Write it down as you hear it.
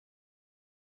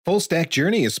Full Stack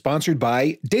Journey is sponsored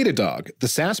by Datadog, the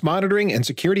SaaS monitoring and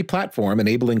security platform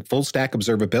enabling full stack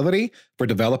observability for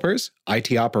developers,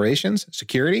 IT operations,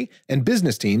 security, and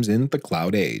business teams in the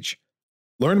cloud age.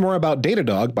 Learn more about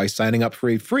Datadog by signing up for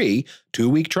a free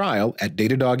 2-week trial at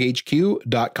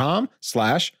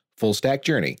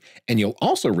datadoghq.com/fullstackjourney, and you'll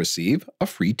also receive a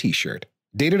free t-shirt.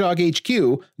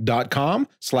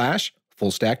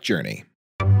 datadoghq.com/fullstackjourney.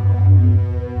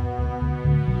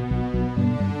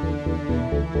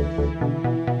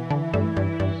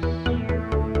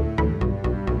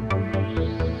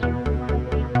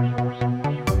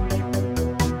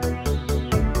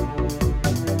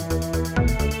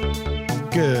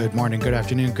 Good morning, good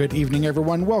afternoon, good evening,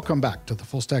 everyone. Welcome back to the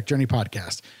Full Stack Journey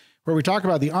podcast, where we talk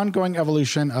about the ongoing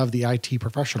evolution of the IT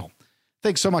professional.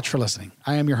 Thanks so much for listening.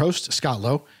 I am your host, Scott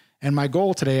Lowe, and my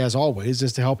goal today, as always,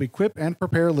 is to help equip and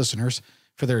prepare listeners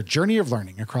for their journey of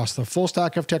learning across the full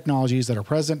stack of technologies that are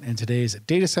present in today's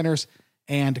data centers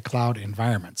and cloud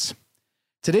environments.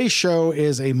 Today's show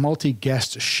is a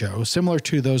multi-guest show, similar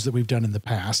to those that we've done in the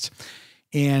past.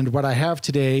 And what I have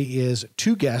today is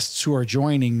two guests who are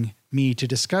joining me to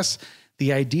discuss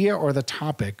the idea or the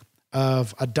topic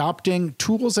of adopting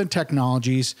tools and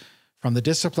technologies from the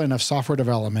discipline of software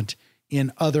development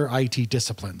in other IT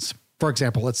disciplines. For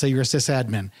example, let's say you're a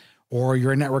sysadmin, or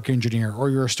you're a network engineer, or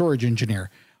you're a storage engineer.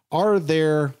 Are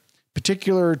there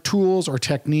particular tools or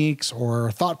techniques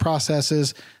or thought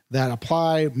processes that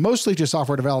apply mostly to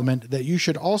software development that you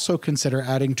should also consider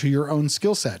adding to your own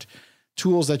skill set?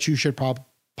 Tools that you should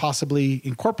possibly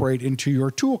incorporate into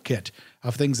your toolkit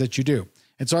of things that you do.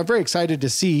 And so I'm very excited to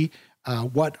see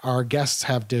what our guests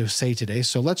have to say today.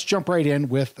 So let's jump right in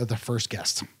with the first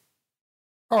guest.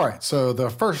 All right. So the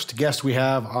first guest we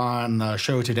have on the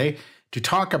show today to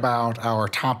talk about our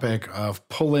topic of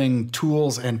pulling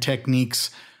tools and techniques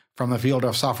from the field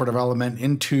of software development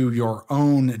into your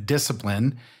own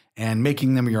discipline and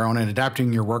making them your own and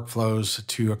adapting your workflows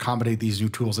to accommodate these new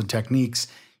tools and techniques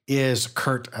is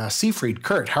Kurt Seefried.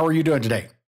 Kurt, how are you doing today?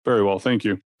 Very well, thank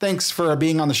you. Thanks for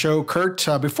being on the show, Kurt.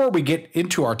 Before we get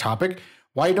into our topic,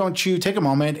 why don't you take a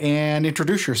moment and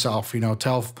introduce yourself?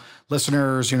 Tell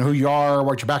listeners, who you are,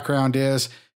 what your background is.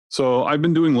 So I've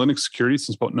been doing Linux security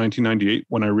since about 1998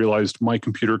 when I realized my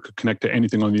computer could connect to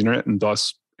anything on the internet and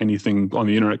thus anything on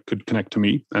the internet could connect to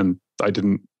me. And I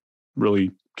didn't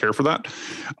really care for that.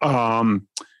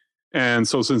 And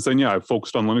so since then, I've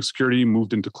focused on Linux security,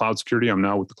 moved into cloud security. I'm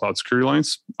now with the Cloud Security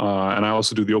Alliance. And I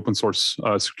also do the open source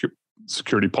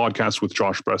security podcast with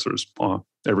Josh Bressers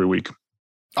every week.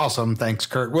 Awesome. Thanks,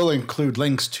 Kurt. We'll include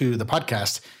links to the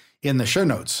podcast in the show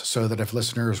notes so that if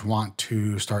listeners want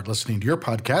to start listening to your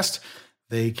podcast,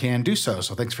 they can do so.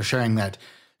 So thanks for sharing that.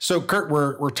 So Kurt,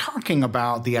 we're talking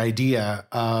about the idea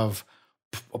of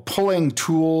pulling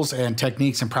tools and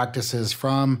techniques and practices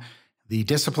from the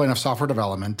discipline of software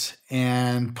development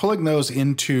and pulling those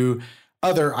into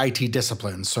other IT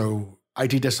disciplines. So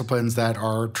IT disciplines that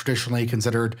are traditionally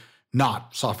considered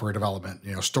not software development,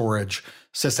 storage,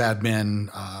 sysadmin,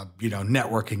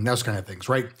 networking, those kind of things,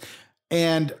 right?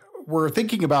 And we're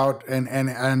thinking about and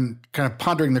kind of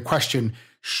pondering the question,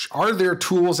 are there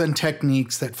tools and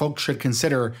techniques that folks should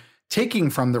consider taking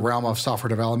from the realm of software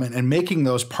development and making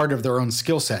those part of their own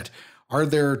skill set? Are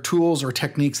there tools or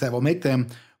techniques that will make them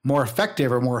more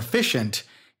effective or more efficient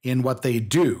in what they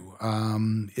do?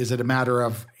 Is it a matter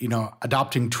of,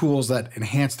 adopting tools that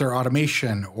enhance their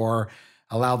automation or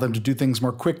allow them to do things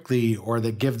more quickly or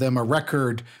that give them a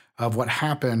record of what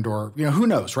happened or, who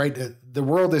knows, right? The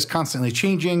world is constantly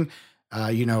changing.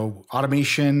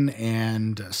 Automation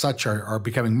and such are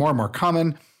becoming more and more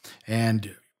common,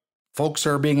 and folks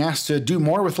are being asked to do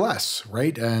more with less,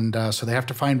 right? And so they have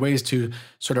to find ways to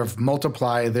sort of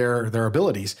multiply their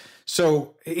abilities.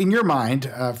 So in your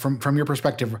mind, from your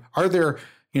perspective, are there,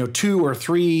 2 or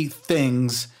 3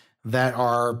 things that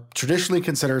are traditionally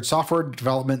considered software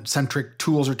development centric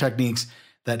tools or techniques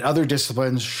that other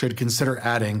disciplines should consider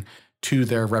adding to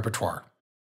their repertoire?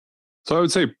 So I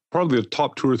would say probably the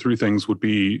top 2 or 3 things would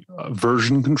be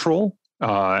version control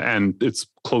and its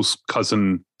close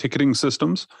cousin ticketing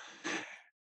systems.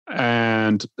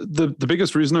 And the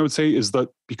biggest reason I would say is that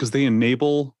because they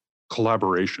enable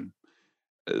collaboration.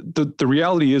 The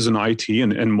reality is in IT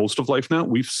and most of life now,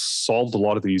 we've solved a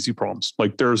lot of the easy problems.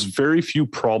 Like there's very few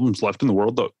problems left in the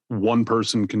world that one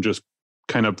person can just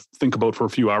kind of think about for a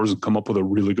few hours and come up with a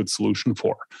really good solution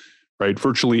for, right?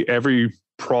 Virtually every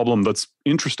problem that's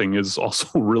interesting is also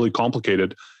really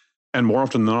complicated and more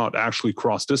often than not actually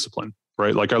cross-discipline,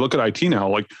 right? Like I look at IT now,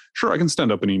 like, sure, I can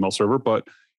stand up an email server, but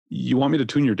you want me to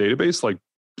tune your database? Like,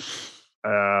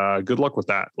 good luck with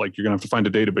that. Like you're going to have to find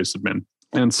a database admin.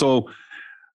 And so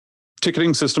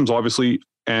ticketing systems, obviously,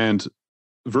 and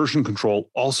version control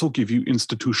also give you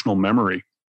institutional memory,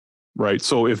 right?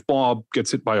 So if Bob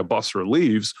gets hit by a bus or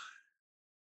leaves,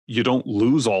 you don't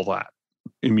lose all that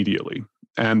immediately.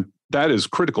 And that is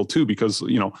critical too, because,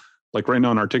 like right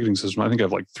now in our ticketing system, I think I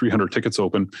have like 300 tickets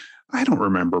open. I don't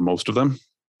remember most of them,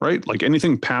 right? Like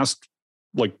anything past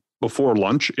like before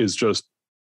lunch is just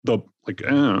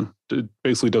it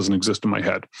basically doesn't exist in my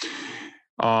head.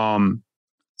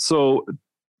 So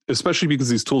especially because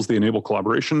these tools, they enable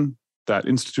collaboration, that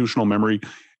institutional memory,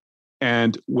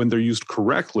 and when they're used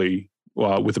correctly,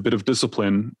 with a bit of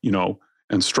discipline,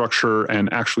 and structure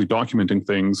and actually documenting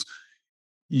things,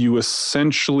 you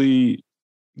essentially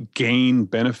gain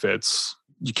benefits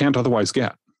you can't otherwise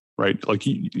get, right? Like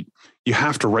you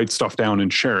have to write stuff down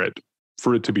and share it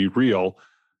for it to be real.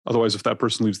 Otherwise, if that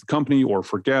person leaves the company or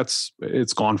forgets,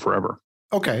 it's gone forever.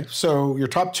 Okay, so your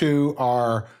top two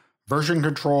are version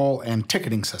control and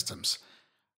ticketing systems.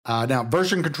 Now,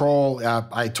 version control,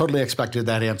 I totally expected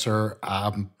that answer.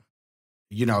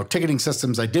 Ticketing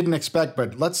systems I didn't expect,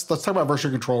 but let's talk about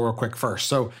version control real quick first.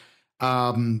 So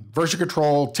version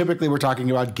control, typically we're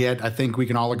talking about Git. I think we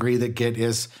can all agree that Git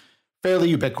is fairly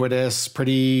ubiquitous,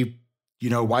 pretty,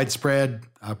 widespread,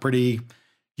 pretty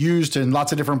used in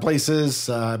lots of different places.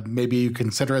 Maybe you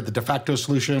consider it the de facto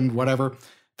solution, whatever.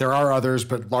 There are others,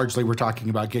 but largely we're talking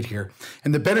about Git here.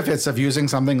 And the benefits of using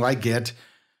something like Git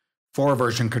for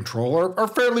version control are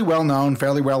fairly well known,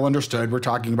 fairly well understood. We're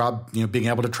talking about being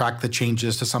able to track the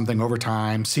changes to something over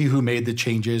time, see who made the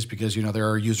changes because there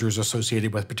are users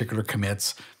associated with particular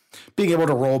commits. Being able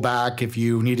to roll back if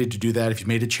you needed to do that, if you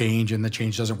made a change and the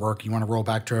change doesn't work, you want to roll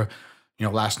back to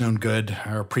last known good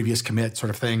or previous commit sort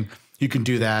of thing. You can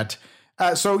do that.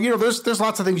 So there's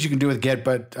lots of things you can do with Git,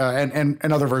 but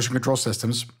and other version control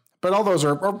systems. But all those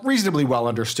are reasonably well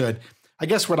understood. I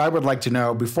guess what I would like to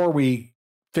know before we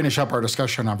finish up our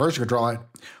discussion on version control,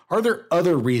 are there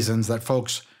other reasons that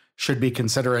folks should be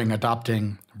considering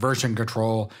adopting version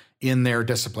control in their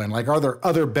discipline? Like, are there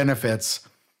other benefits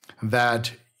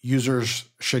that users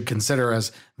should consider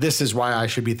as this is why I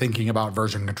should be thinking about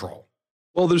version control?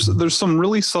 Well, there's some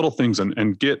really subtle things,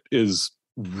 and Git is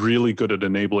really good at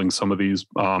enabling some of these.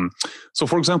 So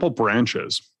for example,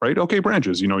 branches, right? Okay,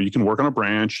 branches, you can work on a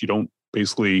branch. You don't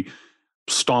basically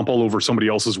stomp all over somebody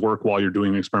else's work while you're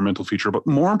doing an experimental feature. But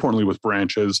more importantly, with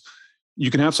branches,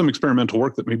 you can have some experimental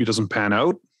work that maybe doesn't pan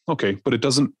out. Okay, but it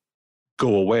doesn't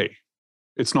go away.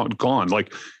 It's not gone.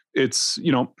 Like it's,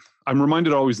 I'm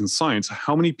reminded always in science,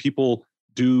 how many people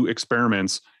do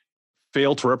experiments,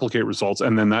 fail to replicate results,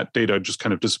 and then that data just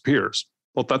kind of disappears.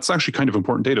 Well, that's actually kind of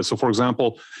important data. So for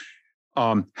example,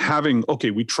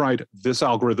 we tried this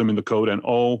algorithm in the code and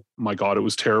oh my God, it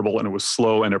was terrible and it was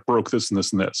slow and it broke this and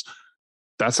this and this.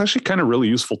 That's actually kind of really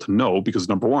useful to know because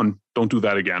number one, don't do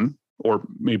that again, or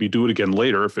maybe do it again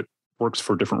later if it works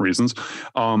for different reasons.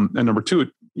 And number two,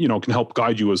 it can help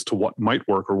guide you as to what might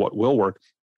work or what will work.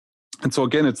 And so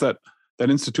again, it's that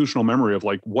institutional memory of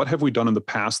like, what have we done in the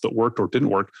past that worked or didn't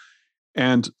work?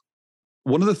 And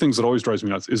one of the things that always drives me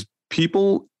nuts is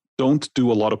people don't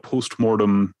do a lot of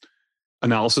post-mortem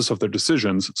analysis of their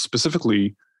decisions.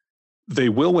 Specifically, they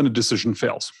will when a decision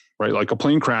fails, right? Like a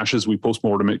plane crashes, we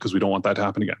post-mortem it because we don't want that to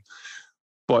happen again.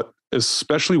 But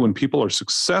especially when people are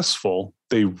successful,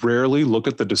 they rarely look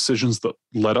at the decisions that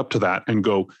led up to that and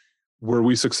go, were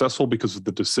we successful because of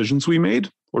the decisions we made,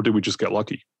 or did we just get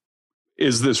lucky?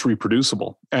 Is this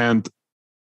reproducible? And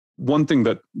one thing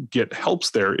that Git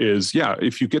helps there is,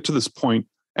 if you get to this point,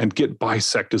 and Git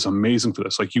bisect is amazing for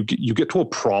this. Like you get to a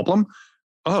problem.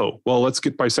 Oh, well, let's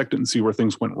Git bisect it and see where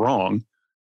things went wrong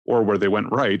or where they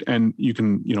went right. And you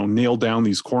can, nail down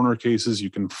these corner cases. You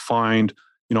can find,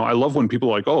 I love when people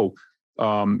are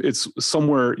like, it's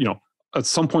somewhere, at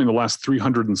some point in the last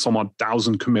 300 and some odd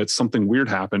thousand commits, something weird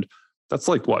happened. That's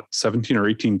like 17 or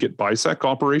 18 Git bisect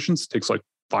operations. It takes like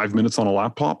 5 minutes on a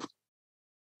laptop.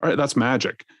 All right, that's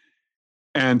magic.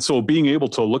 And so being able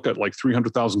to look at like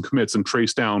 300,000 commits and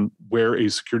trace down where a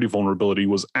security vulnerability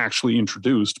was actually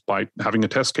introduced by having a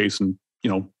test case and,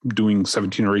 doing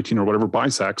 17 or 18 or whatever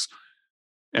bisects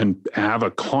and have a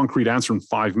concrete answer in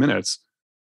 5 minutes.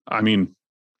 I mean,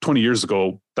 20 years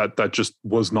ago, that just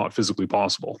was not physically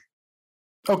possible.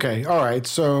 Okay. All right.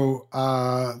 So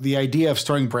the idea of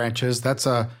storing branches, that's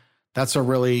a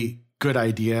really good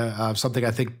idea. Something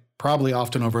I think probably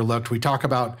often overlooked. We talk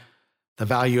about the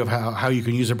value of how you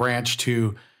can use a branch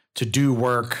to do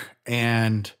work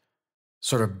and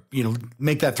sort of,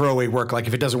 make that throwaway work. Like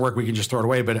if it doesn't work, we can just throw it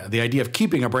away. But the idea of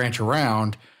keeping a branch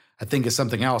around, I think is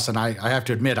something else. And I have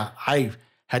to admit, I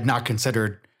had not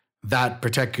considered that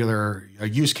particular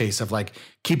use case of like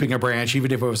keeping a branch,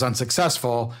 even if it was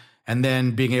unsuccessful, and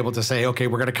then being able to say, okay,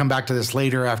 we're going to come back to this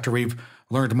later after we've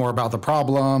learned more about the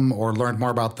problem or learned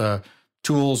more about the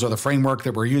tools or the framework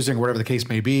that we're using, whatever the case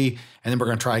may be, and then we're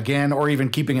going to try again, or even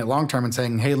keeping it long-term and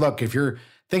saying, hey, look, if you're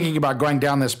thinking about going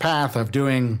down this path of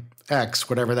doing X,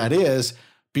 whatever that is,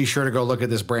 be sure to go look at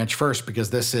this branch first, because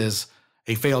this is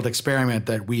a failed experiment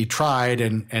that we tried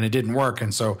and it didn't work.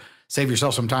 And so save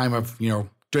yourself some time of,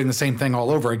 doing the same thing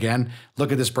all over again.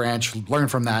 Look at this branch, learn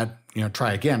from that,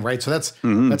 try again, right? So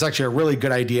that's actually a really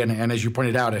good idea. And as you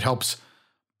pointed out, it helps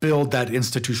build that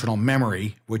institutional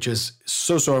memory, which is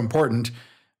so important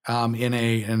in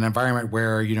an environment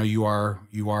where you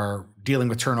are dealing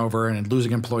with turnover and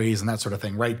losing employees and that sort of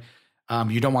thing, right?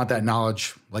 You don't want that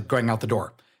knowledge like going out the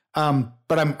door.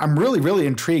 But I'm really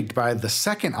intrigued by the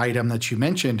second item that you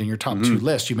mentioned in your top two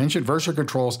list. You mentioned version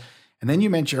controls, and then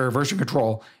you mentioned version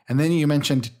control, and then you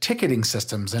mentioned ticketing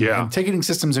systems. And ticketing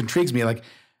systems intrigues me. Like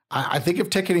I think of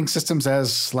ticketing systems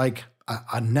as like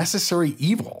a necessary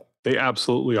evil. They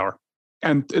absolutely are.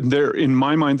 And they're, in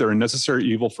my mind, they're a necessary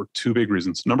evil for two big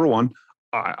reasons. Number one,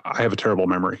 I have a terrible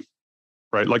memory,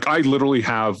 right? Like I literally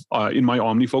have in my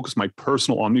OmniFocus, my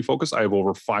personal OmniFocus, I have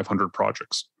over 500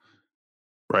 projects,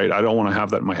 right? I don't want to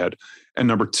have that in my head. And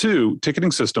number two,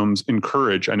 ticketing systems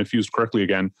encourage, and if used correctly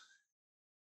again,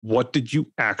 what did you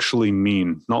actually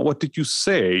mean? Not what did you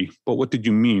say, but what did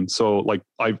you mean? So like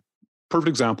perfect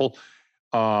example,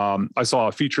 I saw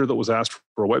a feature that was asked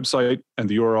for a website and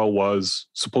the URL was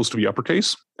supposed to be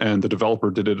uppercase and the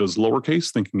developer did it as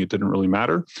lowercase, thinking it didn't really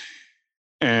matter.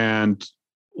 And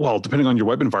well, depending on your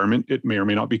web environment, it may or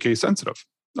may not be case sensitive.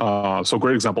 So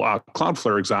great example,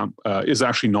 Cloudflare is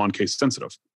actually non-case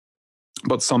sensitive,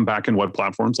 but some backend web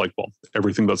platforms like,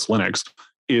 everything that's Linux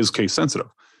is case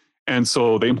sensitive. And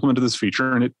so they implemented this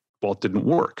feature and it didn't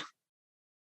work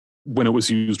when it was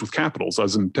used with capitals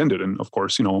as intended. And of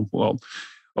course,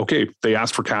 okay, they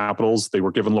asked for capitals, they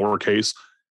were given lowercase.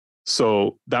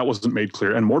 So that wasn't made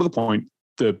clear. And more to the point,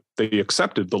 they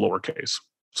accepted the lowercase.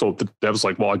 So the dev's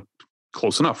like,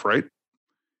 close enough, right?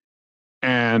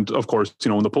 And of course,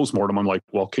 in the postmortem, I'm like,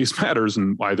 case matters.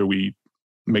 And either we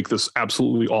make this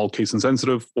absolutely all case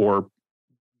insensitive or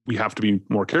we have to be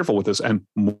more careful with this. And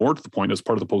more to the point, as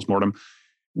part of the postmortem,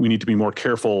 we need to be more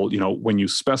careful, when you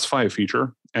specify a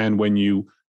feature and when you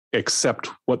accept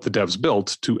what the devs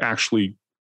built to actually,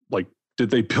 did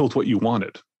they build what you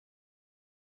wanted?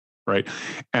 Right.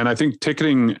 And I think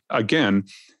ticketing, again,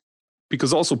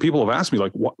 because also people have asked me,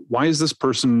 why is this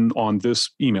person on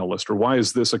this email list? Or why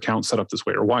is this account set up this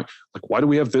way? Or why do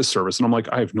we have this service? And I'm like,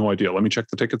 I have no idea. Let me check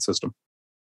the ticket system.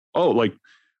 Oh,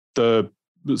 the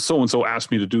so-and-so asked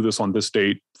me to do this on this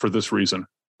date for this reason.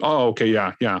 Oh, okay.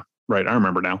 Yeah. Right. I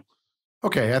remember now.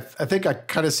 Okay. I think I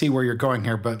kind of see where you're going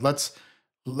here, but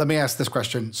let me ask this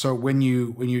question. So when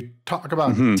you talk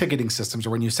about ticketing systems, or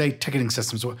when you say ticketing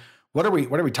systems, what are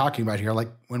we talking about here? Like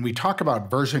when we talk about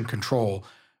version control,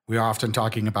 we are often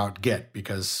talking about Git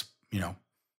because,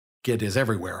 Git is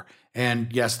everywhere.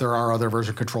 And yes, there are other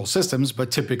version control systems,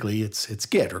 but typically it's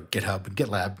Git or GitHub and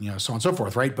GitLab, so on and so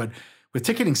forth, right? But with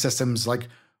ticketing systems,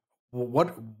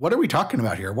 what are we talking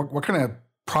about here? What kind of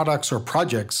products or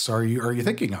projects are you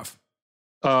thinking of?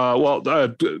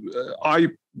 I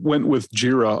went with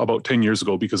Jira about 10 years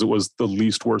ago because it was the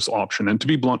least worst option. And to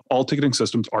be blunt, all ticketing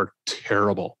systems are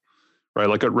terrible, right?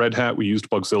 Like at Red Hat, we used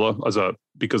Bugzilla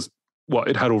because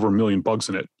it had over 1 million bugs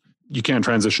in it. You can't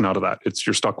transition out of that.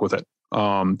 You're stuck with it.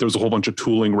 There was a whole bunch of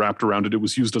tooling wrapped around it. It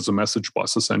was used as a message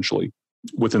bus essentially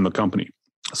within the company.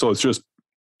 So it's just,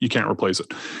 you can't replace it.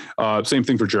 Same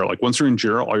thing for Jira. Once you're in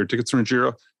Jira, all your tickets are in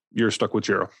Jira, you're stuck with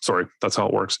Jira. Sorry, that's how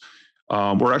it works.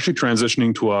 We're actually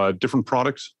transitioning to a different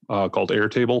product called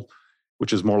Airtable,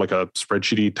 which is more like a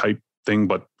spreadsheety type thing,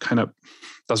 but kind of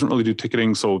doesn't really do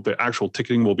ticketing. So the actual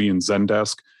ticketing will be in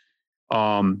Zendesk.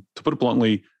 To put it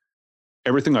bluntly,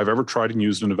 everything I've ever tried and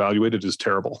used and evaluated is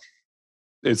terrible.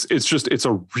 It's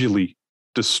a really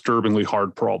disturbingly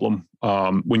hard problem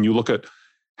when you look at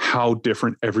how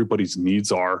different everybody's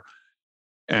needs are.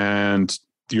 And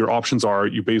your options are,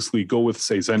 you basically go with,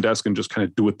 say, Zendesk and just kind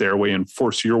of do it their way and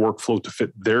force your workflow to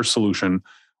fit their solution.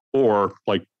 Or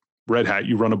like Red Hat,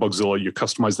 you run a Bugzilla, you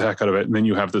customize the heck out of it, and then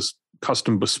you have this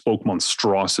custom bespoke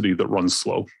monstrosity that runs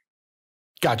slow.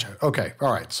 Gotcha. Okay.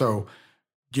 All right. So,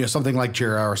 something like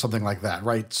Jira or something like that,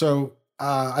 right? So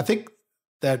I think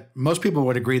that most people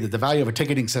would agree that the value of a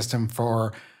ticketing system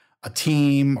for a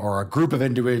team or a group of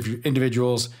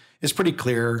individuals is pretty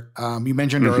clear. You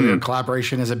mentioned earlier,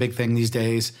 collaboration is a big thing these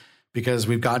days because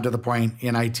we've gotten to the point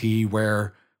in IT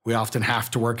where we often have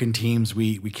to work in teams.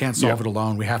 We can't solve it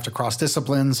alone. We have to cross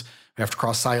disciplines. We have to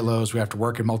cross silos. We have to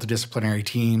work in multidisciplinary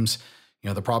teams.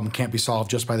 the problem can't be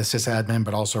solved just by the sysadmin,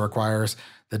 but also requires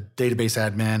the database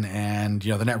admin and, the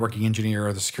networking engineer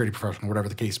or the security professional, whatever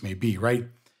the case may be, right?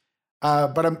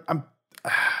 But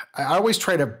I always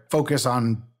try to focus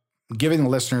on giving the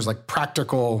listeners like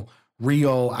practical,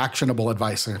 real, actionable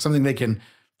advice, something they can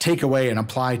take away and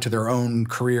apply to their own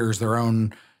careers, their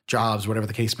own jobs, whatever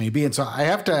the case may be. And so I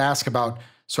have to ask about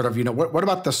sort of, what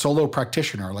about the solo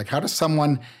practitioner? Like, how does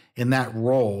someone in that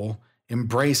role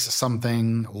embrace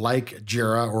something like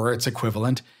Jira or its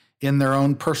equivalent in their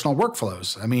own personal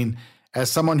workflows? I mean,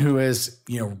 as someone who is,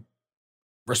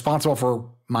 responsible for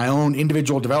my own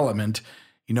individual development,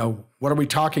 what are we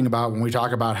talking about when we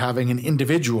talk about having an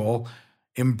individual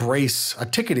embrace a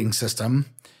ticketing system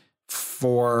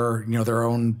for, their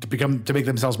own, to make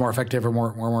themselves more effective or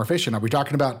more efficient? Are we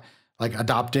talking about like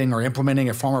adopting or implementing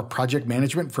a form of project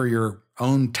management for your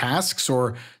own tasks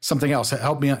or something else?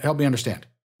 Help me understand.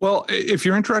 Well, if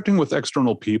you're interacting with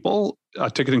external people,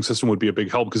 a ticketing system would be a big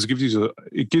help because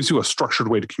it gives you a structured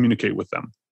way to communicate with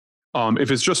them.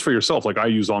 If it's just for yourself, like I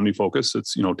use OmniFocus,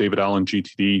 it's, David Allen,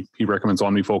 GTD, he recommends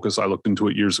OmniFocus. I looked into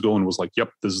it years ago and was like,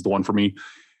 yep, this is the one for me.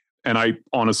 And I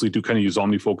honestly do kind of use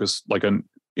OmniFocus like an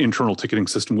internal ticketing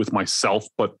system with myself,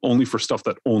 but only for stuff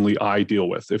that only I deal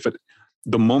with.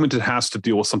 The moment it has to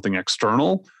deal with something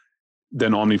external,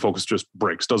 then OmniFocus just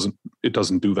breaks. It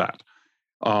doesn't do that.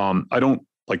 I don't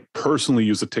like personally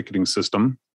use a ticketing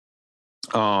system.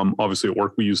 Obviously at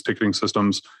work we use ticketing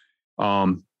systems,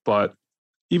 but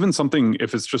even something,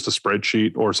 if it's just a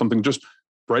spreadsheet or something, just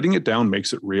writing it down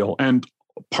makes it real. And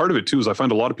part of it too is I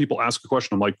find a lot of people ask a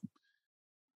question. I'm like,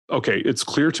 okay, it's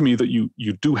clear to me that you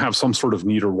do have some sort of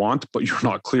need or want, but you're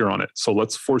not clear on it. So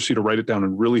let's force you to write it down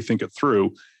and really think it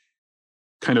through.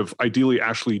 Kind of ideally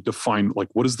actually define like,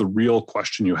 what is the real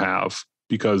question you have?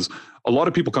 Because a lot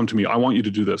of people come to me, I want you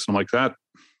to do this. And I'm like, that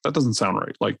doesn't sound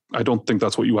right. Like, I don't think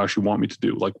that's what you actually want me to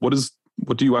do. Like,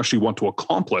 what do you actually want to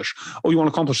accomplish? Oh, you want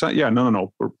to accomplish that? Yeah,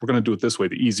 no. We're going to do it this way,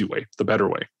 the easy way, the better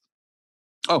way.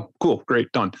 Oh, cool.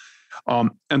 Great. Done.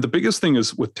 And the biggest thing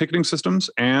is with ticketing systems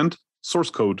and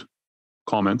source code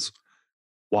comments,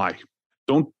 why?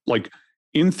 Don't like,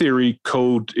 in theory,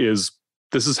 code is,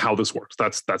 this is how this works.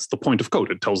 That's the point of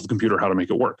code. It tells the computer how to make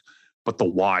it work. But the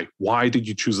why did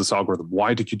you choose this algorithm?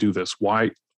 Why did you do this? Why?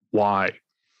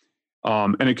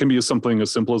 And it can be something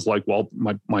as simple as like, well,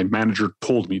 my manager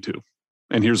told me to,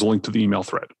 and here's a link to the email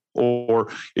thread.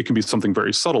 Or it can be something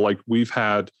very subtle. Like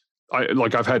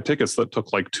I've had tickets that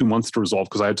took like 2 months to resolve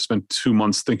because I had to spend 2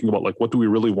 months thinking about like, what do we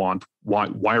really want?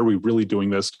 Why are we really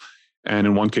doing this? And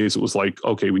in one case, it was like,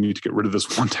 okay, we need to get rid of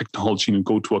this one technology and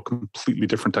go to a completely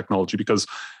different technology because,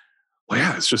 well,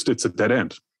 yeah, it's a dead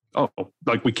end. Oh,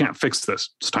 like we can't fix this.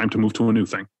 It's time to move to a new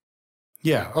thing.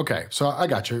 Yeah. Okay. So I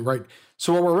got you. Right.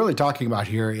 So what we're really talking about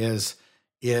here is,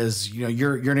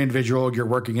 you're an individual, you're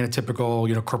working in a typical,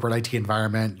 corporate IT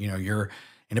environment, you're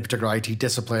in a particular IT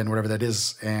discipline, whatever that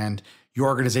is. And your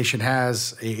organization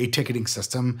has a ticketing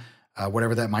system,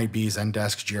 whatever that might be,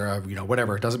 Zendesk, Jira,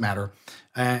 whatever, it doesn't matter.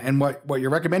 And what you're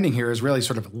recommending here is really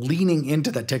sort of leaning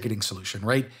into that ticketing solution,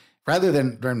 right? Rather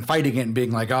than fighting it and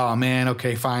being like, oh man,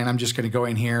 okay, fine, I'm just going to go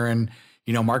in here and,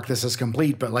 mark this as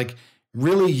complete, but like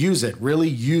really use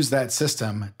that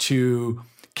system to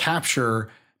capture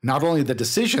not only the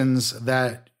decisions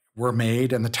that were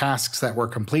made and the tasks that were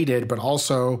completed, but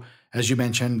also, as you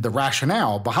mentioned, the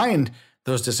rationale behind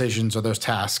those decisions or those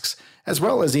tasks, as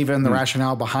well as even the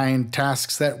rationale behind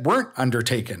tasks that weren't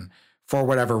undertaken for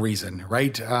whatever reason,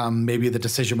 right? Maybe the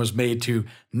decision was made to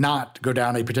not go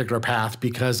down a particular path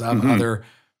because of other,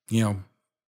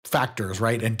 factors,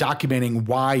 right? And documenting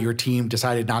why your team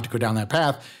decided not to go down that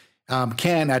path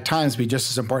can at times be just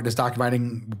as important as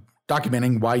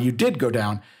documenting why you did go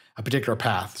down a particular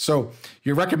path. So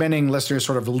you're recommending listeners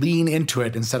sort of lean into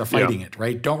it instead of fighting it,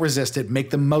 right? Don't resist it.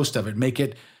 Make the most of it. Make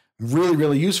it really,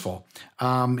 really useful.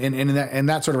 And in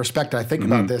that sort of respect, I think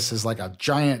about this as like a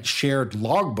giant shared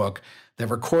logbook that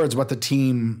records what the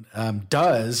team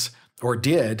does or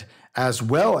did, as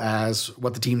well as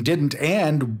what the team didn't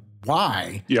and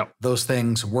why those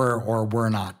things were or were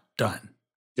not done.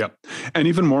 Yeah. And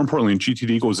even more importantly, and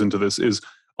GTD goes into this, is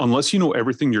unless you know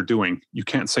everything you're doing, you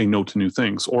can't say no to new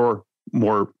things. Or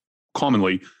more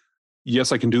commonly,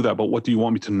 yes, I can do that, but what do you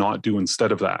want me to not do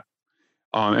instead of that?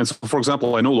 And so, for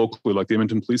example, I know locally, like the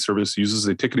Edmonton Police Service uses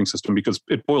a ticketing system because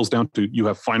it boils down to you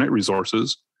have finite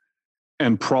resources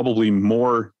and probably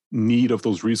more need of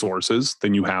those resources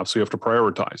than you have. So you have to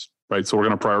prioritize, right? So we're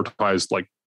going to prioritize like,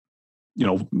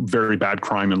 very bad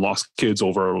crime and lost kids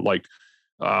over like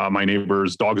my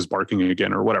neighbor's dog is barking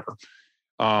again or whatever.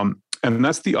 And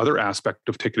that's the other aspect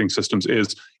of ticketing systems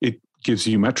is it gives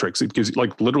you metrics. It gives you,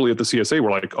 like, literally at the CSA,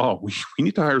 we're like, oh, we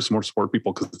need to hire some more support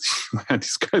people because man,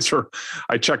 these guys are,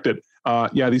 I checked it.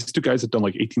 These two guys have done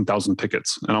like 18,000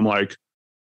 tickets. And I'm like,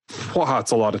 wow,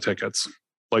 it's a lot of tickets.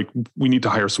 Like, we need to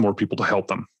hire some more people to help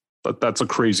them. But that's a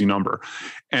crazy number.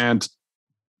 And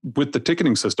with the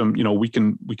ticketing system, we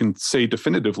can say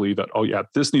definitively that, oh yeah,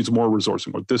 this needs more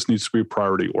resourcing, or this needs to be a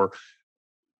priority, or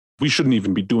we shouldn't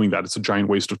even be doing that. It's a giant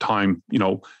waste of time,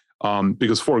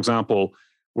 because, for example,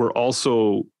 we're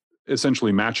also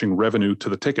essentially matching revenue to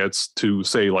the tickets to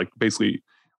say, like, basically,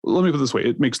 let me put it this way.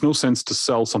 It makes no sense to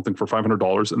sell something for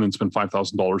 $500 and then spend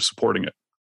 $5,000 supporting it.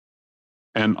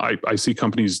 And I see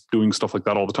companies doing stuff like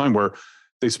that all the time, where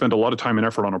they spend a lot of time and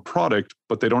effort on a product,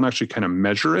 but they don't actually kind of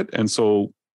measure it. And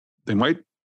so they might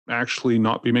actually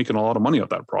not be making a lot of money at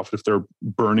that profit if they're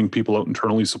burning people out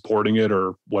internally supporting it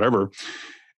or whatever.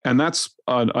 And that's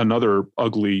another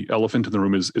ugly elephant in the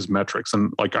room is metrics.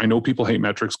 And like, I know people hate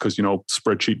metrics because,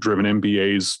 spreadsheet driven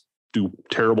MBAs do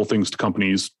terrible things to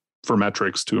companies for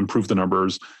metrics to improve the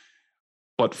numbers.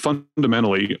 But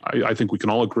fundamentally, I think we can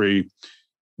all agree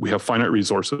we have finite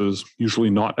resources, usually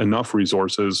not enough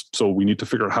resources. So we need to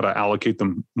figure out how to allocate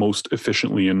them most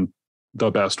efficiently in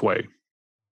the best way.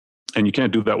 And you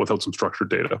can't do that without some structured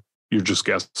data. You're just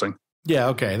guessing. Yeah,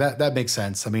 okay. That makes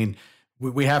sense. I mean,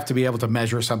 we have to be able to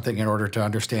measure something in order to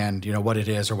understand, what it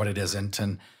is or what it isn't.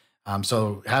 And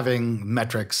so having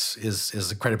metrics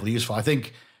is incredibly useful. I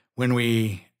think when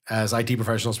we, as IT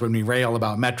professionals, when we rail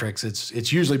about metrics,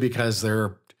 it's usually because there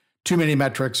are too many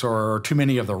metrics or too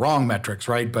many of the wrong metrics,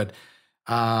 right? But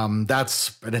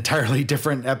that's an entirely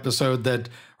different episode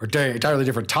or entirely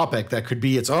different topic that could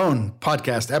be its own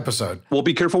podcast episode. Well,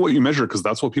 be careful what you measure, because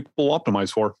that's what people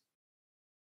optimize for.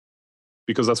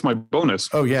 Because that's my bonus.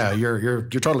 Oh yeah, you're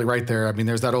totally right there. I mean,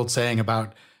 there's that old saying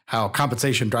about how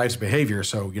compensation drives behavior.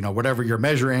 So whatever you're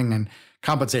measuring and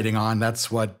compensating on,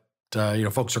 that's what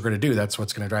folks are going to do. That's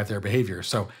what's going to drive their behavior.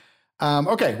 So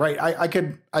okay, right. I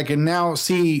can now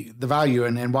see the value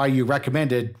and why you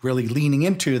recommended really leaning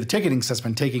into the ticketing system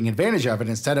and taking advantage of it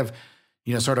instead of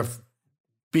sort of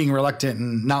being reluctant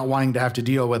and not wanting to have to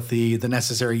deal with the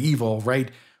necessary evil, right?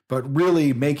 But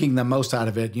really making the most out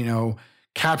of it.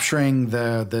 Capturing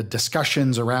the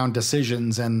discussions around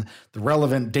decisions and the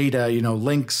relevant data,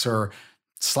 links or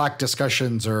Slack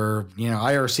discussions or,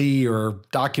 IRC or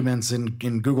documents in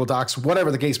Google Docs,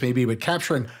 whatever the case may be, but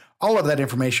capturing all of that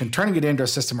information, turning it into a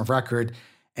system of record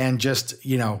and just,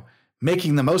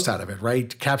 making the most out of it,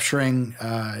 right? Capturing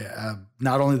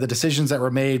not only the decisions that were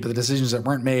made, but the decisions that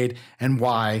weren't made and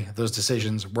why those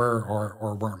decisions were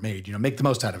or weren't made, make the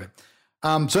most out of it.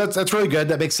 So that's really good.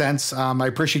 That makes sense. I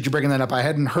appreciate you bringing that up. I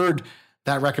hadn't heard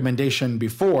that recommendation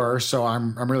before, so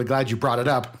I'm really glad you brought it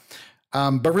up.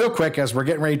 But real quick, as we're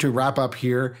getting ready to wrap up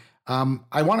here,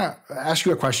 I want to ask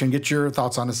you a question, get your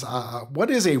thoughts on this. What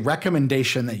is a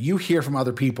recommendation that you hear from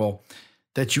other people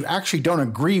that you actually don't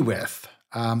agree with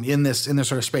in this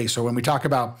sort of space? So when we talk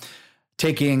about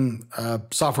taking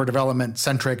software development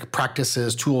centric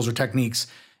practices, tools, or techniques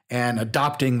and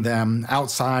adopting them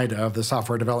outside of the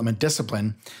software development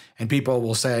discipline, and people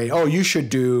will say, oh, you should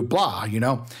do blah,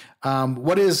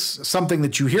 what is something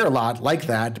that you hear a lot like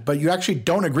that, but you actually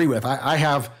don't agree with? I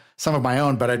have some of my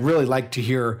own, but I'd really like to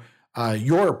hear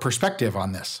your perspective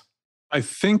on this. I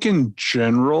think in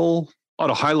general, at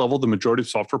a high level, the majority of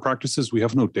software practices, we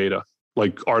have no data.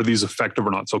 Like, are these effective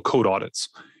or not? So code audits.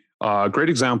 Great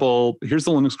example. Here's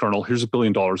the Linux kernel. Here's $1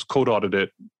 billion. Code audit it.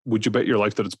 Would you bet your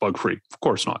life that it's bug free? Of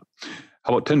course not.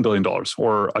 How about $10 billion or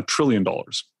 $1 trillion?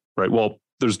 Right. Well,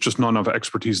 there's just not enough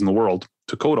expertise in the world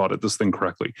to code audit this thing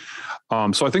correctly.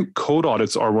 So I think code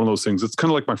audits are one of those things. It's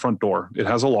kind of like my front door. It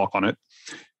has a lock on it,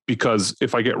 because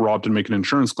if I get robbed and make an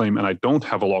insurance claim and I don't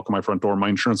have a lock on my front door, my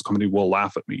insurance company will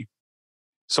laugh at me.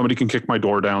 Somebody can kick my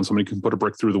door down. Somebody can put a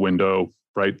brick through the window.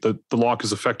 Right. The lock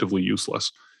is effectively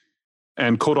useless.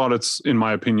 And code audits, in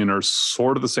my opinion, are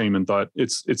sort of the same in that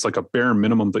it's like a bare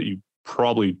minimum that you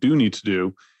probably do need to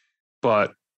do,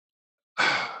 but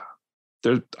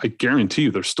I guarantee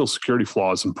you there's still security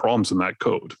flaws and problems in that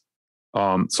code.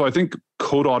 So I think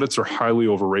code audits are highly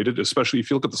overrated, especially if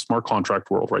you look at the smart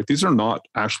contract world, right? These are not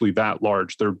actually that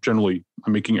large. They're generally,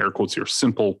 I'm making air quotes here,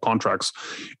 simple contracts.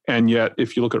 And yet,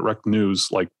 if you look at Rec News,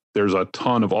 like, there's a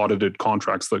ton of audited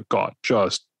contracts that got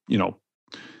just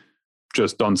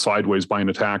done sideways by an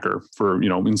attacker for,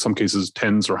 in some cases,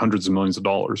 tens or hundreds of millions of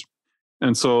dollars.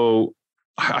 And so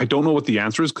I don't know what the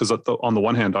answer is, because on the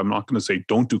one hand, I'm not going to say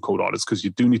don't do code audits, because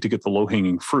you do need to get the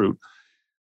low-hanging fruit,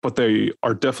 but they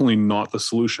are definitely not the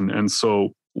solution. And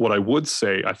so what I would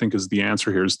say, I think, is the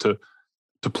answer here is to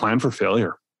plan for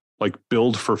failure. like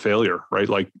build for failure, right?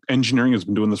 Like engineering has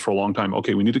been doing this for a long time.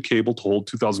 Okay, we need a cable to hold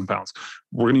 2,000 pounds.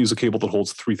 We're going to use a cable that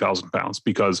holds 3,000 pounds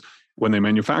because when they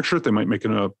manufacture it, they might make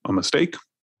a mistake.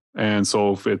 And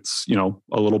so if it's,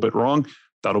 a little bit wrong,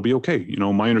 that'll be okay.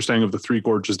 My understanding of the Three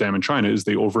Gorges Dam in China is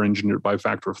they over-engineered by a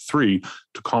factor of 3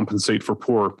 to compensate for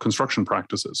poor construction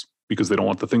practices because they don't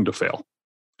want the thing to fail.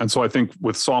 And so I think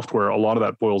with software, a lot of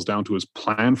that boils down to is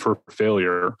plan for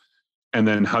failure. And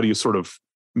then how do you sort of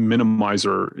minimize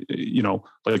or,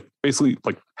 like basically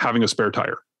like having a spare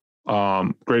tire.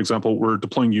 Great example, we're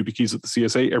deploying YubiKeys at the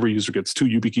CSA. Every user gets 2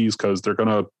 YubiKeys because they're going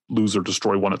to lose or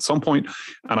destroy one at some point.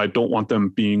 And I don't want them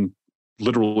being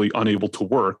literally unable to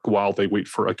work while they wait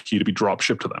for a key to be drop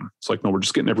shipped to them. It's like, no, we're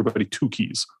just getting everybody 2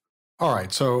 keys. All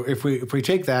right. So if we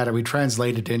take that and we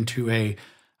translate it into a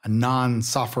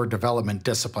non-software development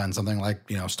discipline, something like,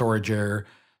 storage or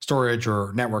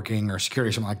networking or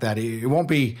security, something like that, it won't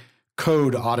be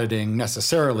code auditing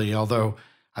necessarily, although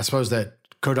I suppose that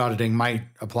code auditing might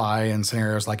apply in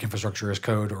scenarios like infrastructure as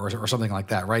code or something like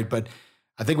that, right? But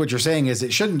I think what you're saying is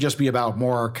it shouldn't just be about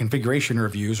more configuration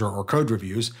reviews or code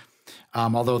reviews,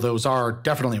 although those are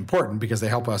definitely important because they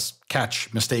help us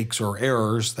catch mistakes or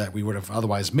errors that we would have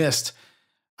otherwise missed.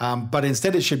 But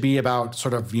instead, it should be about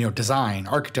sort of design,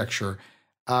 architecture.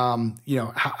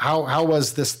 How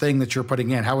was this thing that you're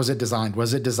putting in? How was it designed?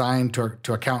 Was it designed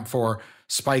to account for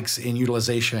spikes in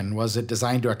utilization? Was it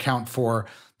designed to account for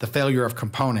the failure of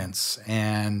components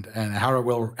and how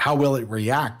will it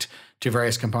react to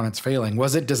various components failing?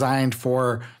 Was it designed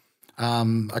for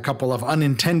a couple of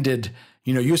unintended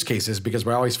use cases? Because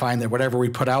we always find that whatever we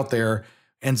put out there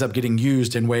ends up getting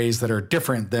used in ways that are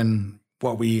different than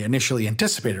what we initially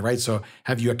anticipated, right? So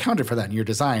have you accounted for that in your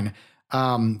design?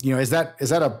 Is that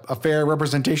a fair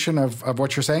representation of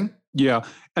what you're saying? Yeah.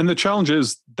 And the challenge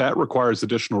is that requires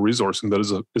additional resourcing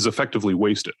that is effectively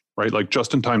wasted, right? Like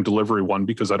just-in-time delivery one,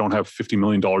 because I don't have $50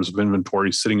 million of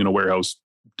inventory sitting in a warehouse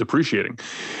depreciating.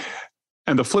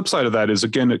 And the flip side of that is,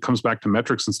 again, it comes back to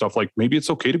metrics and stuff. Like maybe it's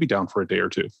okay to be down for a day or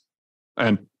 2.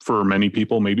 And for many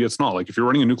people, maybe it's not. Like if you're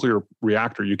running a nuclear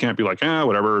reactor, you can't be like,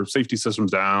 whatever, safety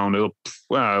system's down,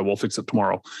 we'll fix it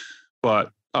tomorrow.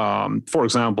 But for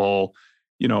example,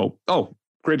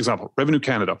 great example, Revenue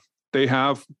Canada. They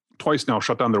have twice now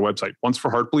shut down their website, once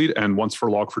for Heartbleed and once for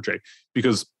Log4j,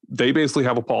 because they basically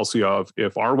have a policy of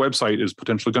if our website is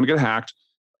potentially going to get hacked,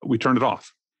 we turn it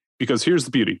off. Because here's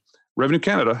the beauty. Revenue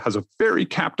Canada has a very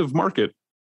captive market.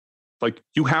 Like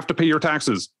you have to pay your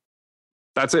taxes.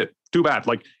 That's it. Too bad.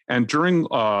 And during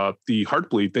the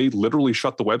Heartbleed, they literally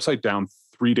shut the website down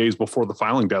 3 days before the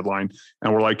filing deadline.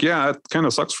 And we're like, yeah, it kind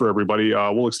of sucks for everybody.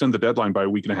 We'll extend the deadline by a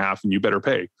week and a half and you better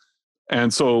pay.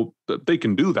 And so they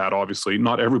can do that, obviously.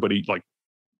 Not everybody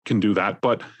can do that.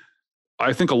 But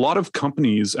I think a lot of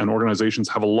companies and organizations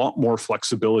have a lot more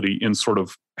flexibility in sort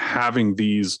of having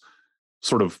these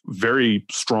sort of very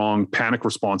strong panic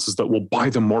responses that will buy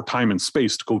them more time and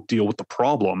space to go deal with the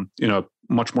problem in a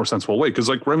much more sensible way. Because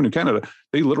like Revenue Canada,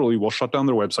 they literally will shut down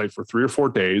their website for 3 or 4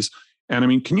 days. And I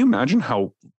mean, can you imagine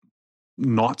how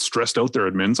not stressed out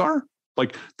their admins are?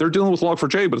 Like they're dealing with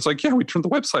Log4j, but it's like, yeah, we turned the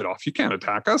website off. You can't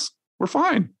attack us. We're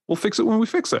fine. We'll fix it when we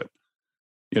fix it.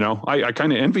 I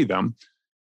kind of envy them.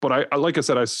 But I like I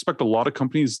said, I suspect a lot of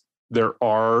companies, there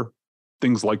are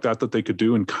things like that they could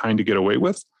do and kind of get away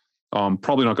with.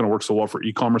 Probably not going to work so well for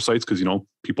e-commerce sites because,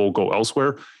 people go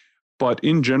elsewhere. But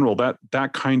in general,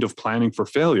 that kind of planning for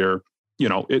failure,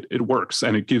 it works.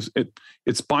 And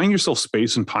it's buying yourself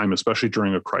space and time, especially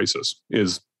during a crisis,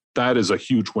 is a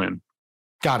huge win.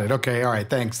 Got it. Okay. All right.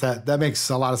 Thanks. That makes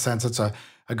a lot of sense. It's a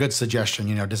good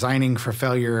suggestion, designing for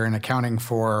failure and accounting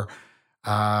for,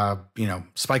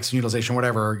 spikes in utilization,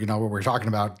 whatever, what we're talking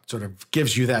about sort of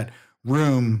gives you that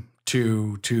room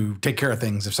to take care of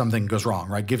things if something goes wrong,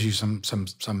 right? Gives you some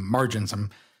margin, some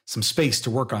space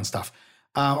to work on stuff.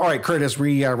 All right, Kurt, as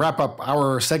we wrap up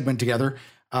our segment together,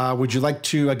 would you like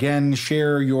to again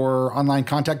share your online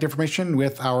contact information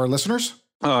with our listeners?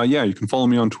 Yeah, you can follow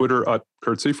me on Twitter at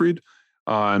Kurt Seyfried.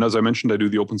 And as I mentioned, I do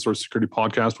the Open Source Security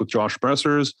Podcast with Josh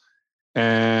Bressers.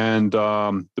 And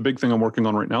the big thing I'm working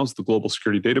on right now is the Global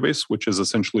Security Database, which is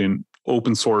essentially an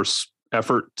open source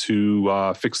effort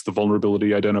to fix the vulnerability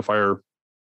identifier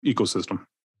ecosystem,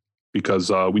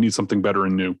 because we need something better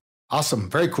and new. Awesome.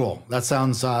 Very cool. That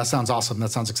sounds awesome.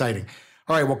 That sounds exciting.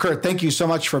 All right. Well, Kurt, thank you so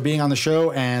much for being on the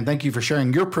show. And thank you for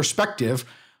sharing your perspective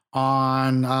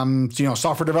on,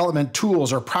 software development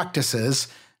tools or practices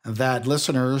that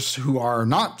listeners who are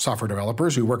not software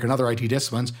developers, who work in other IT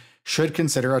disciplines, should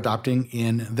consider adopting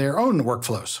in their own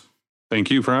workflows. Thank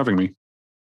you for having me.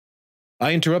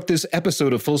 I interrupt this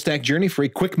episode of Full Stack Journey for a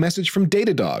quick message from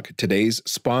Datadog, today's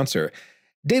sponsor.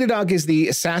 Datadog is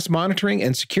the SaaS monitoring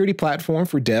and security platform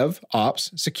for dev,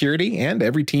 ops, security, and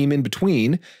every team in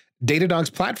between. Datadog's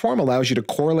platform allows you to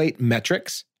correlate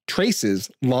metrics,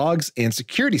 traces, logs, and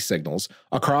security signals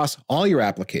across all your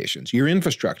applications, your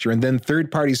infrastructure, and then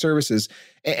third-party services,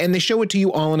 and they show it to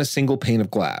you all in a single pane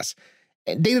of glass.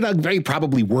 And Datadog very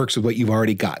probably works with what you've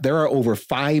already got. There are over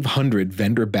 500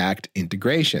 vendor-backed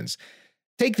integrations.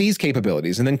 Take these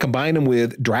capabilities and then combine them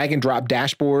with drag-and-drop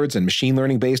dashboards and machine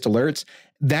learning-based alerts.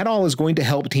 That all is going to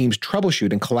help teams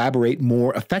troubleshoot and collaborate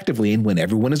more effectively. And when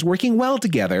everyone is working well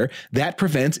together, that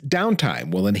prevents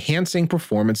downtime while enhancing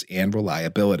performance and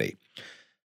reliability.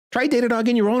 Try Datadog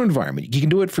in your own environment. You can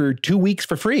do it for 2 weeks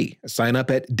for free. Sign up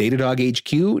at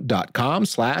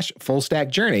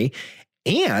datadoghq.com/fullstackjourney.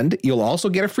 And you'll also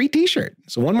get a free t-shirt.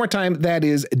 So one more time, that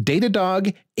is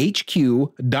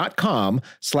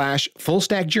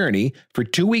datadoghq.com/fullstackjourney for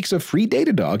 2 weeks of free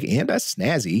Datadog and a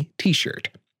snazzy t-shirt.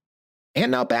 And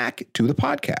now back to the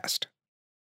podcast.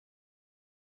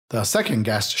 The second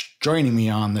guest joining me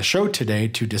on the show today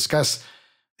to discuss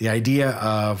the idea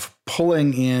of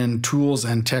pulling in tools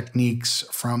and techniques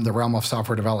from the realm of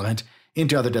software development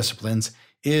into other disciplines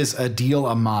is Adil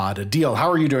Ahmad. Adil, how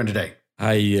are you doing today?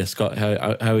 Hi, Scott.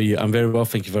 How are you? I'm very well.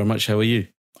 Thank you very much. How are you?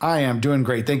 I am doing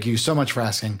great. Thank you so much for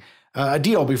asking.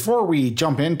 Adil, before we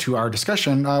jump into our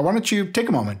discussion, why don't you take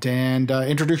a moment and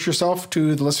introduce yourself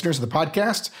to the listeners of the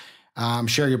podcast,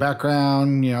 share your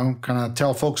background, kind of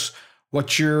tell folks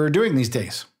what you're doing these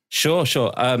days. Sure.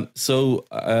 My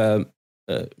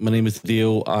name is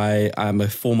Adil. I am a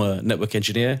former network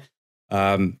engineer.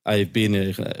 I've been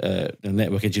a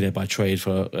network engineer by trade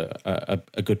for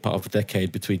a good part of a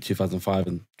decade between 2005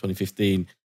 and 2015.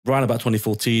 Around about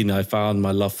 2014, I found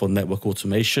my love for network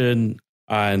automation,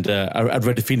 and I'd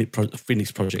read the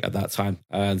Phoenix Project at that time.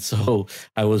 And so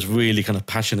I was really kind of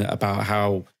passionate about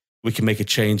how we can make a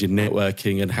change in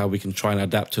networking and how we can try and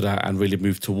adapt to that and really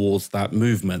move towards that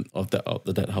movement of the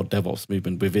whole DevOps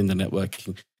movement within the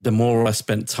networking. The more I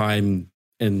spent time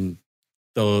in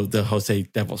the whole, say,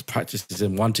 DevOps practices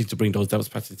and wanting to bring those DevOps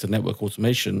practices to network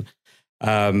automation,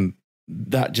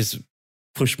 that just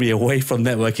pushed me away from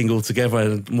networking altogether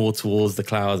and more towards the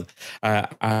cloud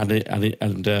and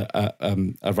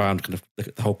around kind of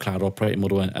the whole cloud operating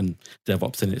model and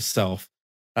DevOps in itself.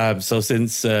 So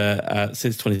since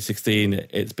 2016,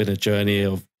 it's been a journey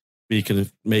of me kind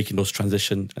of making those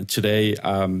transitions. And today,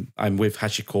 I'm with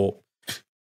HashiCorp,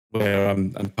 where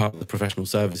I'm part of the professional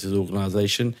services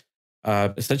organization.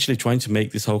 Essentially trying to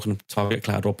make this whole kind of target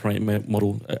cloud operating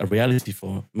model a reality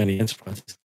for many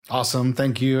enterprises. Awesome.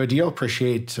 Thank you, Adil.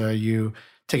 Appreciate you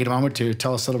taking a moment to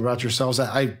tell us a little about yourselves.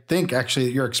 I think actually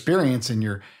your experience and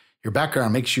your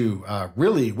background makes you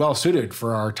really well suited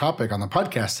for our topic on the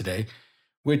podcast today,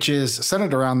 which is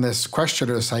centered around this question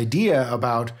or this idea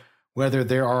about whether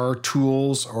there are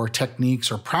tools or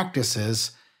techniques or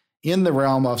practices in the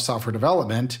realm of software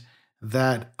development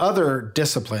that other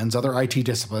disciplines, other IT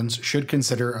disciplines, should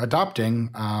consider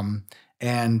adopting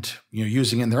and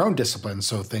using in their own disciplines.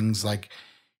 So things like,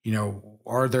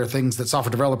 are there things that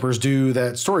software developers do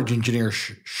that storage engineers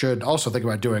should also think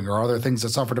about doing? Or are there things that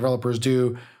software developers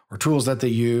do, or tools that they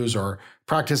use, or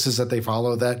practices that they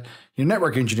follow that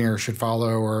network engineers should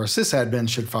follow, or sysadmins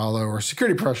should follow, or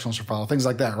security professionals should follow, things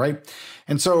like that, right?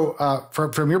 And so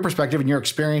from your perspective and your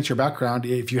experience, your background,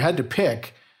 if you had to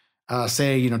pick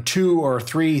say, 2 or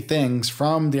 3 things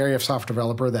from the area of software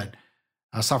development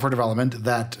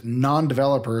that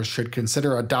non-developers should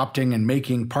consider adopting and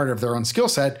making part of their own skill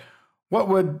set, what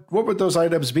would those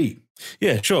items be?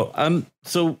 Yeah, sure.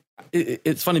 So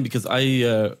it's funny because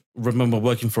I remember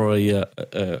working for in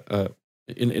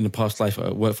a past life,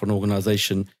 I worked for an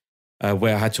organization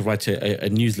where I had to write a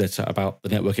newsletter about the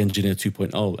Network Engineer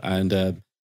 2.0, and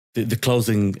the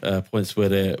closing points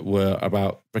were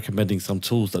about recommending some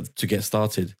tools to get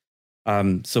started.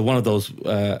 So one of those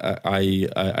I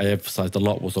emphasized a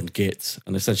lot was on Git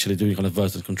and essentially doing kind of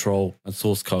version control and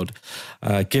source code.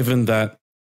 Given that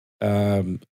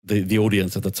the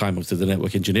audience at the time, obviously the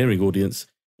network engineering audience,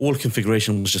 all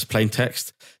configuration was just plain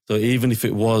text. So even if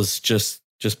it was just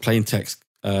plain text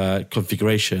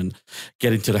configuration,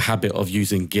 get into the habit of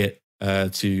using Git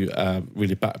to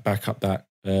really back up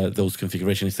those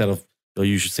configuration instead of they'll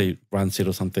usually say rancid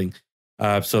or something.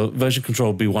 So version control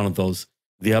would be one of those.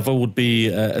 The other would be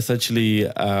essentially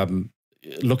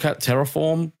look at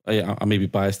Terraform. I may be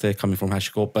biased there coming from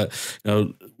HashiCorp, but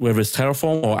whether it's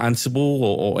Terraform or Ansible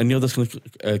or any other kind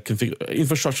of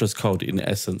infrastructure as code in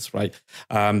essence, right?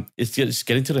 It's just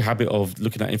get into the habit of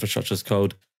looking at infrastructure as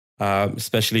code,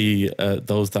 especially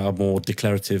those that are more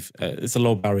declarative. It's a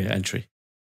low barrier entry.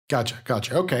 Gotcha.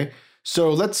 Okay.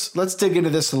 So let's dig into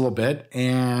this a little bit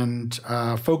and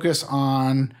focus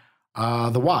on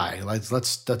the why.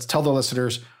 Let's tell the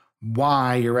listeners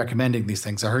why you're recommending these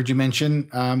things. I heard you mention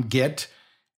Git,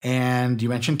 and you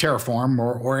mentioned Terraform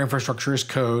or infrastructure as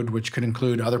code, which could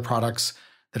include other products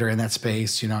that are in that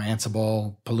space.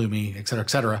 Ansible, Pulumi, et cetera, et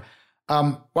cetera.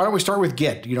 Why don't we start with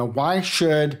Git? Why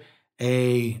should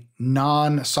a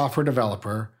non-software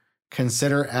developer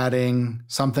consider adding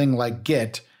something like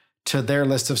Git to their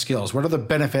list of skills? What are the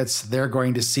benefits they're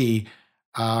going to see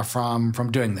from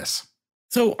doing this?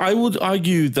 So I would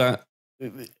argue that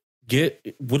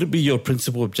Git wouldn't be your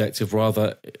principal objective.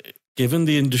 Rather, given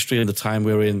the industry and the time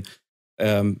we're in,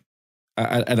 I'm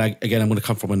going to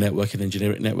come from a network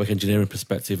engineering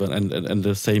perspective, and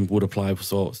the same would apply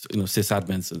for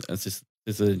sysadmins and sys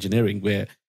engineering, where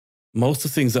most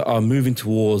of the things that are moving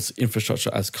towards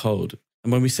infrastructure as code.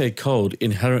 And when we say code,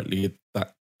 inherently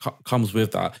that comes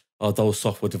with that are those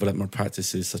software development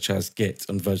practices such as Git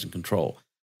and version control.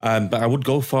 But I would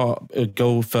go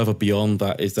further beyond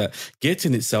that. Is that Git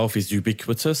in itself is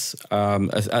ubiquitous,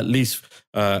 at least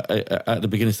at the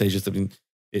beginning stages. I mean,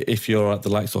 if you're at the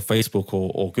likes of Facebook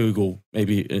or Google,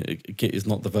 maybe Git is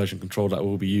not the version control that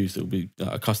will be used. It will be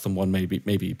a custom one,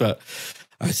 maybe. But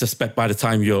I suspect by the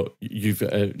time you've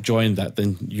joined that,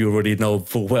 then you already know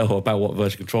full well about what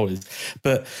version control is.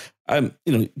 But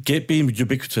Git being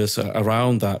ubiquitous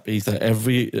around that is that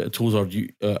every tools are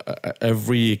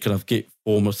every kind of Git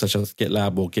form, such as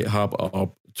GitLab or GitHub,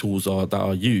 are tools that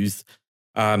are used.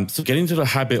 So getting into the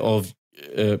habit of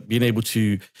being able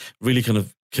to really kind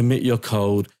of commit your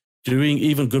code, doing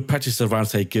even good practice around,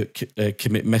 say,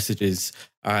 commit messages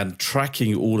and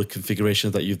tracking all the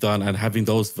configurations that you've done and having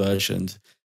those versions,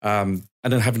 and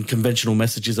then having conventional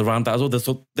messages around that as well.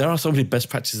 So there are so many best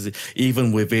practices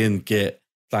even within Git,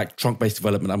 like trunk-based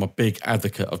development. I'm a big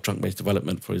advocate of trunk-based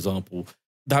development, for example.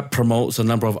 That promotes a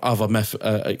number of other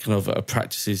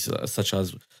practices, such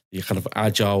as the kind of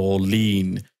agile or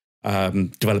lean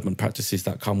development practices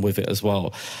that come with it as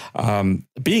well.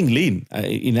 Being lean,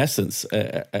 in essence,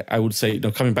 I would say,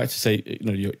 coming back to say,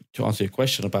 to answer your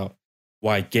question about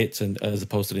why Git and as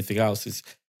opposed to anything else, is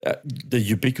the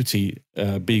ubiquity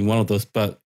being one of those,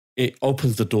 but it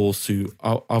opens the doors to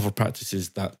other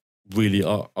practices that really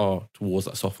are towards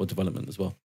that software development as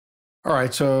well. All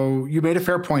right. So you made a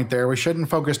fair point there. We shouldn't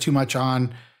focus too much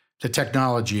on the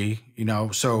technology,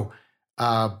 so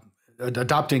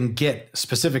adopting Git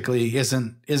specifically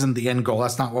isn't the end goal.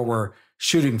 That's not what we're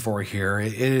shooting for here.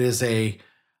 It is a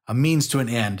means to an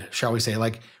end, shall we say.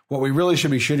 Like, what we really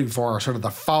should be shooting for are sort of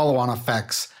the follow-on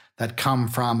effects that come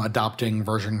from adopting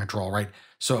version control, right?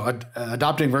 So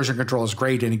adopting version control is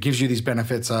great, and it gives you these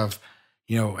benefits of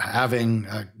having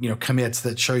commits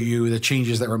that show you the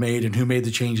changes that were made and who made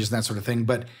the changes and that sort of thing.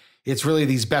 But it's really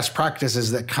these best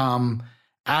practices that come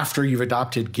after you've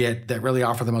adopted Git that really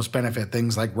offer the most benefit.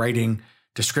 Things like writing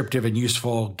descriptive and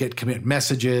useful Git commit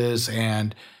messages,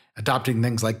 and adopting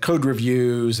things like code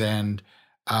reviews and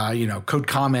code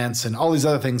comments and all these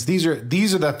other things. These are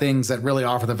the things that really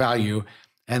offer the value,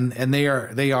 and they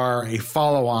are a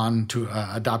follow on to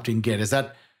adopting Git. Is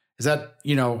that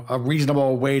a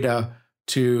reasonable way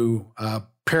to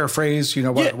paraphrase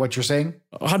what you're saying?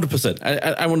 100%.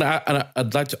 I want to.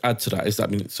 I'd like to add to that is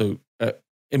that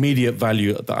immediate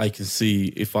value that I can see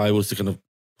if I was to kind of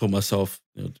put myself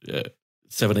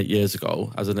 7-8 years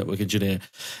ago as a network engineer,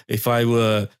 if I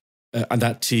were and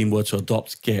that team were to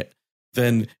adopt Git,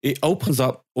 then it opens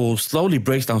up or slowly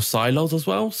breaks down silos as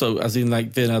well. So as in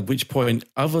then at which point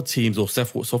other teams or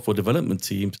software development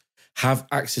teams have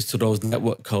access to those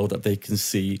network code that they can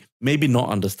see, maybe not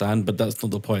understand, but that's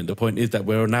not the point. The point is that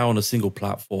we're now on a single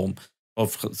platform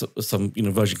of some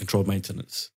version control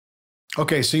maintenance.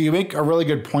 Okay, so you make a really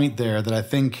good point there that I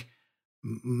think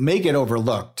may get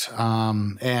overlooked,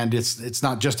 and it's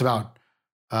not just about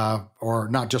or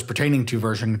not just pertaining to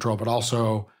version control, but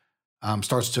also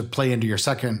starts to play into your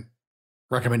second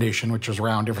recommendation, which is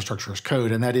around infrastructure as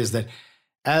code, and that is that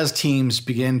as teams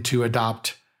begin to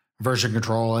adopt version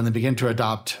control and then begin to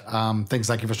adopt things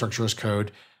like infrastructure as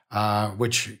code,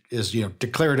 which is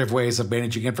declarative ways of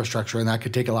managing infrastructure, and that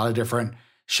could take a lot of different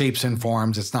shapes and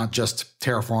forms. It's not just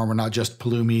Terraform or not just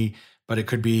Pulumi, but it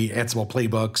could be Ansible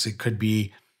playbooks. It could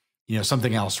be,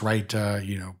 something else, right?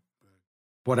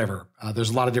 Whatever. There's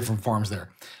a lot of different forms there.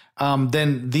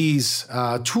 Then these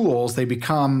tools, they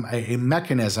become a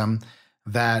mechanism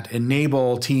that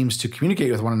enable teams to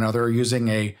communicate with one another using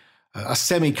a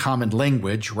semi-common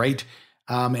language, right?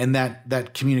 And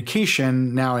that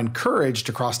communication, now encouraged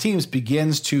across teams,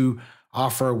 begins to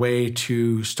offer a way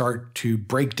to start to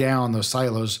break down those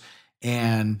silos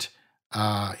and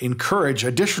encourage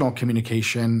additional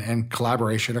communication and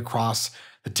collaboration across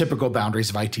the typical boundaries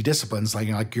of IT disciplines.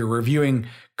 Like you're reviewing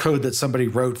code that somebody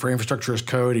wrote for infrastructure as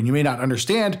code, and you may not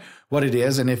understand what it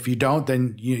is. And if you don't,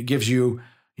 then it gives you,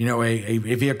 a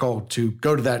vehicle to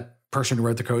go to that person who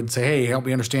wrote the code and say, hey, help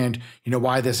me understand,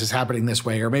 why this is happening this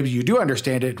way. Or maybe you do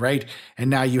understand it, right? And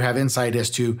now you have insight as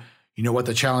to, what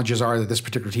the challenges are that this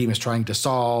particular team is trying to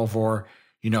solve, or,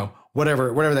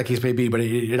 whatever that case may be. But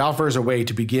it offers a way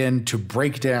to begin to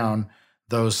break down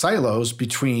those silos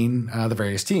between the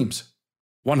various teams.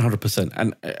 100%.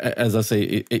 And as I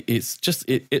say,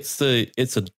 it's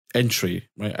an entry,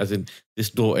 right? As in this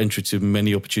door entry to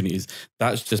many opportunities.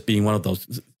 That's just being one of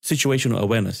those. Situational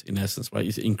awareness, in essence, right?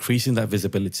 It's increasing that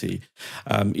visibility.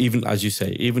 Even as you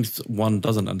say, even if one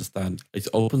doesn't understand, it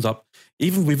opens up.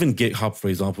 Even within GitHub, for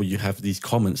example, you have these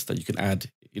comments that you can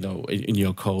add, in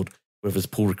your code, whether it's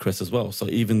pull requests as well. So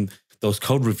even those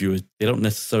code reviewers, they don't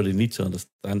necessarily need to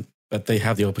understand, but they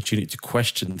have the opportunity to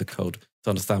question the code to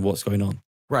understand what's going on.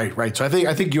 Right. So I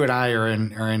think you and I are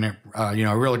in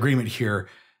a real agreement here.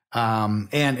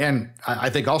 And I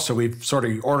think also we've sort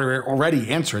of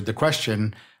already answered the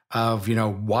question of,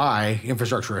 why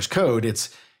infrastructure as code. It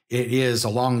is,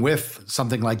 along with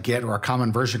something like Git or a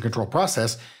common version control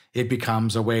process, it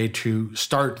becomes a way to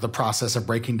start the process of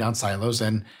breaking down silos,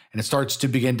 and it starts to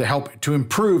begin to help to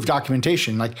improve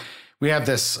documentation. Like we have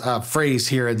this phrase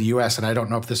here in the US, and I don't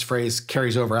know if this phrase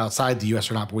carries over outside the US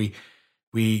or not, but we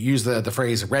use the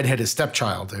phrase redheaded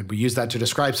stepchild, and we use that to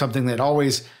describe something that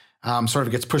always sort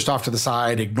of gets pushed off to the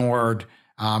side, ignored,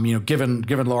 given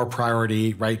lower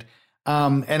priority, right?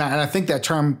 And I think that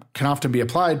term can often be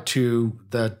applied to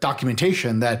the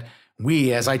documentation that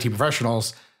we as IT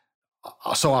professionals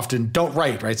so often don't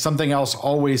write, right? Something else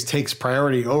always takes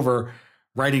priority over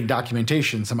writing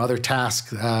documentation. Some other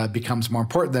task becomes more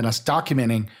important than us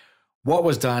documenting what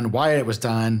was done, why it was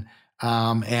done,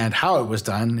 and how it was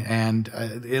done. And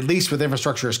at least with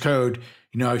infrastructure as code,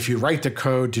 if you write the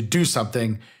code to do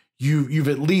something, you've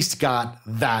at least got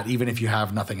that, even if you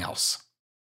have nothing else.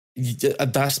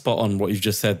 That's spot on what you've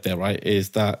just said there, right?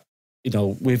 Is that,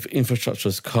 with infrastructure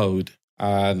as code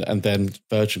and then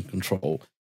version control,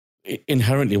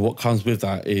 inherently what comes with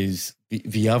that is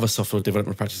the other software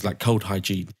development practices like code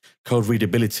hygiene, code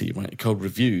readability, right? Code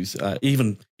reviews,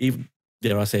 even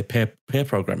dare I say pair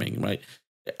programming, right?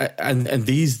 And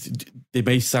these, they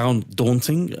may sound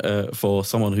daunting for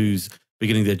someone who's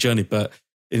beginning their journey, but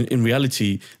in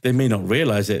reality, they may not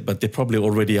realize it, but they probably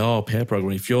already are pair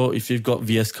programming. If you've got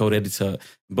VS Code editor,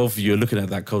 both of you are looking at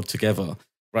that code together,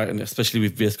 right? And especially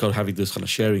with VS Code having those kind of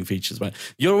sharing features, right?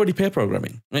 You're already pair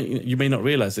programming, right? You may not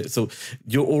realize it. So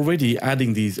you're already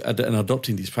adding these and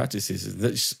adopting these practices.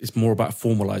 It's more about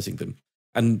formalizing them.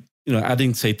 And,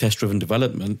 adding, say, test-driven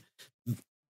development,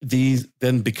 these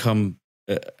then become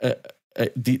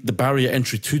the barrier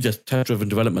entry to just test-driven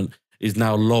development is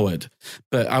now lowered.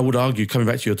 But I would argue, coming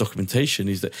back to your documentation,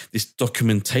 is that this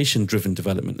documentation-driven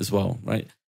development as well, right?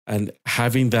 And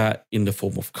having that in the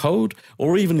form of code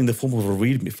or even in the form of a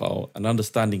README file, and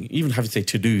understanding, even having, say,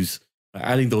 to-dos,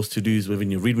 adding those to-dos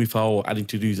within your README file or adding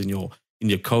to-dos in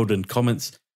your code and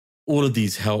comments, all of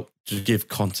these help to give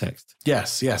context.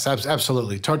 Yes,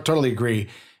 absolutely. Totally agree.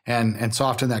 And so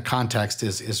often that context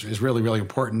is really, really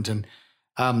important. And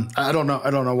I don't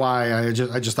know why I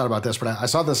just thought about this, but I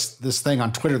saw this thing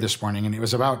on Twitter this morning, and it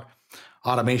was about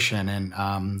automation.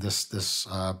 And this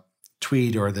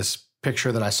tweet or this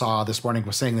picture that I saw this morning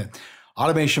was saying that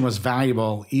automation was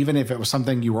valuable, even if it was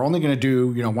something you were only going to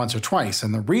do, once or twice.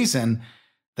 And the reason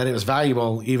that it was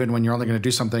valuable, even when you're only going to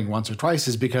do something once or twice,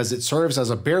 is because it serves as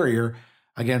a barrier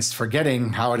against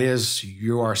forgetting how it is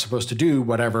you are supposed to do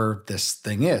whatever this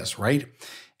thing is, right?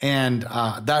 And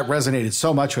that resonated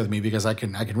so much with me, because I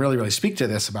can really, really speak to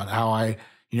this about how I,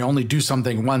 only do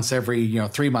something once every,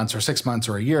 3 months or 6 months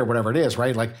or a year, whatever it is,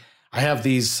 right? Like I have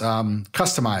these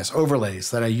customized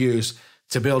overlays that I use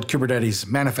to build Kubernetes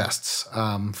manifests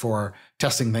for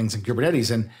testing things in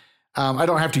Kubernetes. And I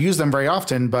don't have to use them very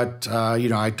often, but,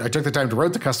 I took the time to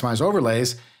write the customized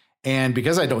overlays. And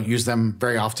because I don't use them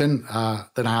very often,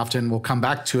 then I often will come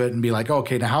back to it and be like, oh,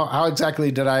 okay, now how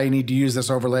exactly did I need to use this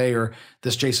overlay or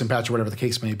this JSON patch or whatever the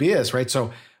case may be is, right?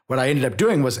 So what I ended up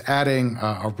doing was adding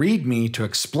a README to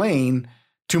explain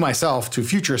to myself, to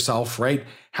future self, right,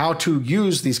 how to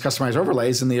use these customized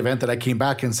overlays in the event that I came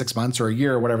back in 6 months or a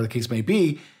year or whatever the case may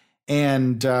be,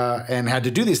 and had to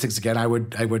do these things again. I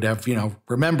would have,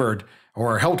 remembered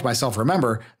or helped myself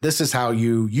remember, this is how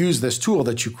you use this tool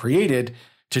that you created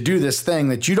to do this thing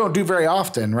that you don't do very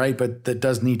often, right? But that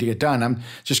does need to get done. I'm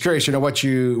just curious, what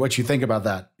you think about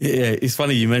that. Yeah, it's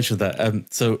funny you mentioned that.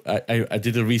 So I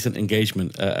did a recent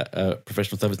engagement, a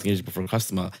professional service engagement for a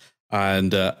customer,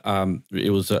 and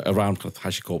it was around kind of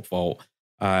HashiCorp Vault,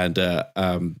 and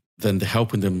then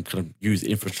helping them kind of use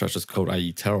infrastructure as code,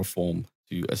 i.e. Terraform,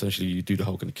 to essentially do the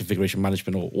whole kind of configuration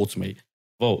management or automate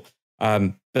Vault.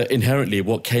 But inherently,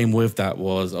 what came with that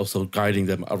was also guiding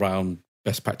them around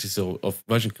best practices of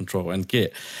version control and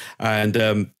Git. And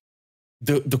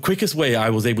the quickest way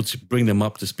I was able to bring them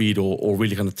up to speed or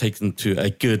really kind of take them to a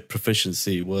good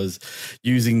proficiency was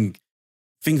using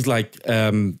things like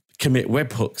commit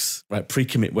webhooks, right?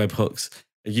 Pre-commit webhooks,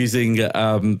 using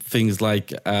things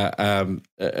like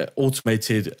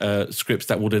automated scripts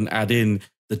that would then add in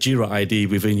the Jira ID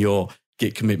within your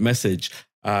Git commit message.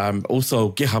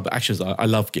 Also GitHub Actions. I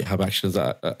love GitHub Actions.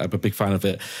 I'm a big fan of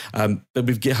it. But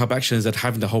with GitHub Actions and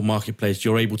having the whole marketplace,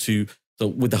 you're able to, so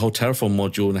with the whole Terraform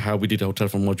module and how we did the whole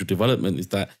Terraform module development is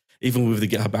that even with the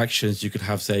GitHub Actions, you could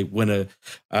have, say, when a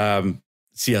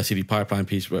CI/CD pipeline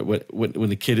piece, when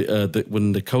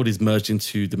the code is merged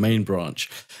into the main branch,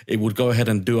 it would go ahead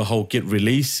and do a whole Git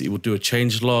release. It would do a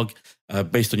change log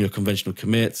based on your conventional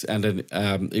commits. And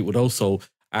then it would also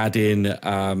add in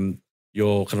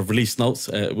your kind of release notes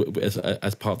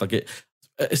as part of that Git.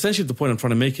 Essentially, the point I'm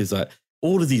trying to make is that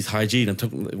all of these hygiene, and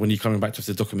when you're coming back to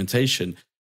the documentation,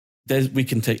 we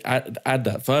can add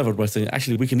that further by saying,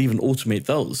 actually, we can even automate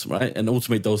those, right? And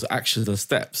automate those actions and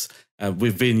steps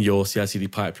within your CI/CD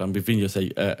pipeline, within your,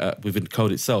 within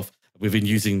code itself, within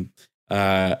using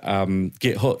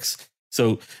Git hooks.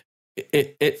 So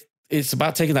it's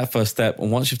about taking that first step.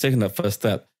 And once you've taken that first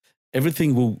step,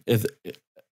 everything will,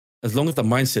 as long as the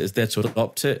mindset is there to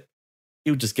adopt it, it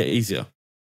will just get easier.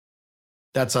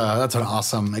 That's an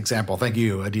awesome example. Thank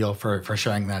you, Adil, for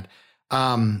sharing that.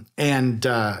 And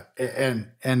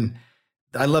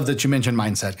I love that you mentioned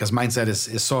mindset, because mindset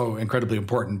is so incredibly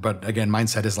important. But again,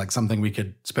 mindset is like something we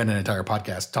could spend an entire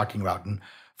podcast talking about. And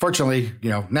fortunately,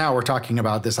 now we're talking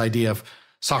about this idea of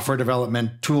software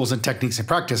development tools and techniques and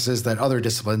practices that other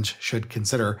disciplines should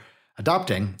consider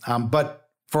adopting. But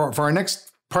for our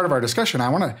next part of our discussion, I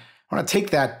want to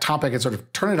take that topic and sort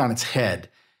of turn it on its head.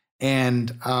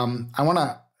 And I want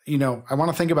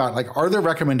to think about, like, are there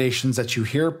recommendations that you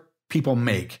hear people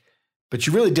make, but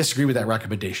you really disagree with that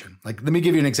recommendation? Like, let me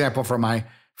give you an example from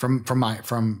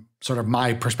sort of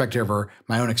my perspective or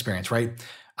my own experience, right?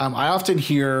 I often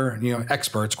hear,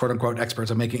 experts, quote unquote experts,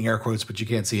 I'm making air quotes, but you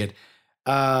can't see it.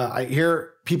 I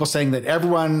hear people saying that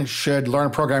everyone should learn a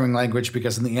programming language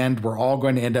because in the end, we're all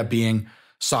going to end up being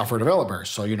software developers.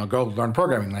 So, go learn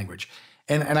programming language.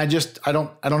 And I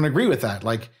don't agree with that.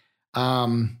 Like,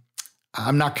 I'm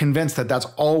not convinced that that's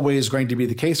always going to be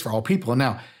the case for all people. And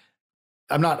now,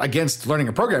 I'm not against learning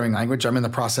a programming language. I'm in the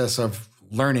process of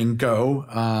learning Go.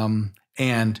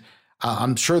 And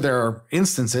I'm sure there are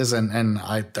instances, and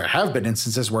there have been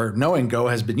instances where knowing Go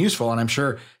has been useful. And I'm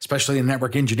sure, especially in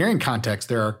network engineering context,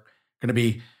 there are going to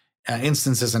be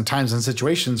instances and times and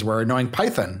situations where knowing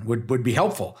Python would be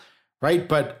helpful, right?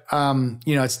 But I don't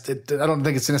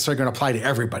think it's necessarily going to apply to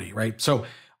everybody, right? So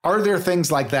are there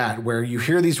things like that where you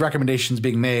hear these recommendations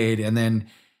being made and then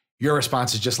your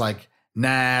response is just like,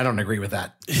 nah, I don't agree with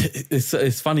that?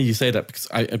 It's funny you say that, because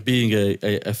being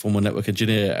a former network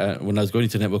engineer, when I was going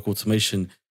into network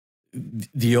automation, this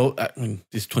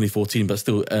is 2014, but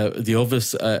still, the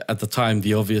obvious at the time,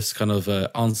 the obvious kind of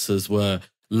answers were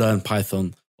learn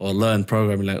Python or learn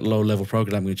programming, like low-level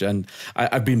programming language. And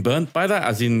I've been burnt by that,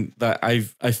 as in that I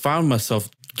found myself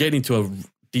getting into a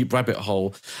deep rabbit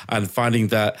hole and finding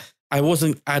that I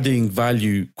wasn't adding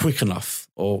value quick enough,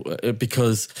 or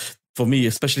because for me,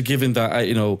 especially given that I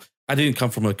didn't come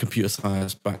from a computer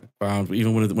science background.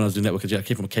 Even when I was doing network engineering, I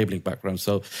came from a cabling background,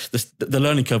 so the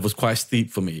learning curve was quite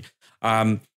steep for me.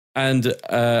 And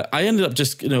I ended up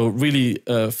just really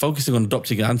focusing on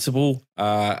adopting Ansible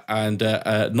and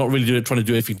not really trying to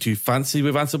do anything too fancy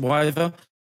with Ansible either.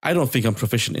 I don't think I'm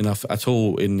proficient enough at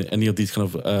all in any of these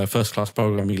kind of first-class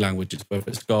programming languages, whether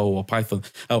it's Go or Python.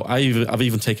 I've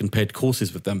even taken paid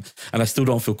courses with them, and I still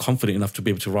don't feel confident enough to be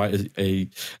able to write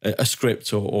a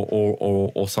script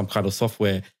or some kind of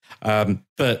software.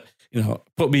 But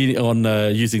put me on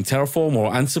using Terraform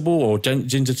or Ansible or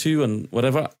Jinja 2 and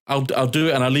whatever, I'll do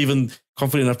it, and I'll even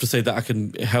confident enough to say that I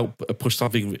can help push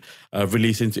something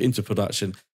release into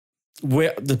production.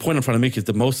 Where the point I'm trying to make is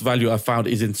the most value I've found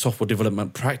is in software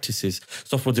development practices,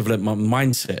 software development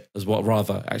mindset as well,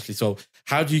 rather, actually. So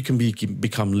how do you can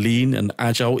become lean and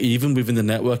agile even within the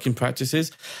networking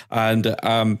practices? And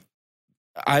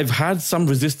I've had some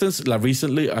resistance, like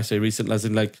recently, I say recent as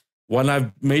in like when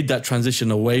I've made that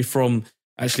transition away from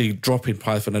actually dropping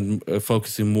Python and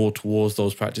focusing more towards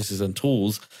those practices and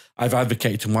tools, I've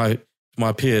advocated to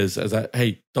my peers as that,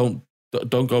 hey, don't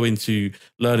go into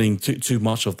learning too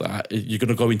much of that. You're going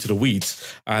to go into the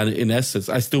weeds. And in essence,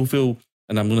 I still feel,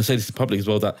 and I'm going to say this in public as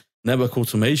well, that network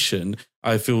automation,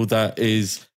 I feel that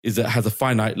that has a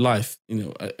finite life.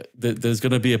 There's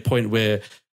going to be a point where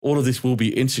all of this will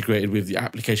be integrated with the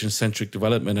application-centric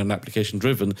development and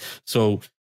application-driven. So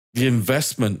the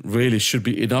investment really should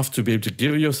be enough to be able to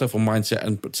give yourself a mindset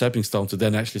and stepping stone to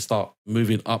then actually start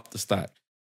moving up the stack.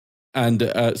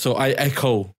 And so I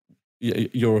echo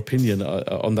your opinion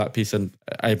on that piece, and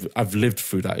I've lived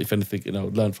through that. If anything,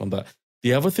 learned from that.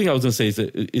 The other thing I was going to say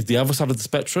is the other side of the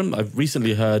spectrum. I've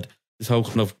recently heard this whole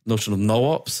kind of notion of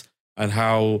no-ops and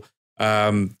how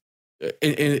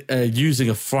using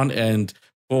a front end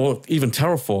or even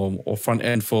Terraform or front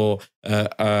end for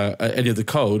any of the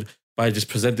code by just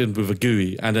presenting with a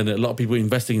GUI, and then a lot of people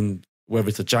investing in whether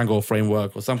it's a Django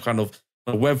framework or some kind of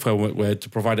web framework to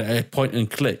provide a point and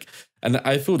click. And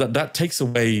I feel that takes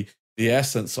away the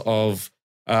essence of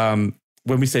when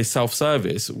we say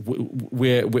self-service,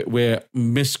 we're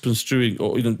misconstruing,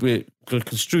 or we're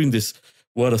construing this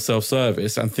word of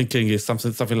self-service and thinking it's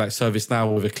something like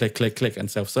ServiceNow with a click, click, click,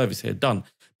 and self-service here, done.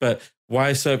 But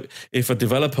why if a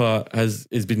developer has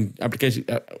been application,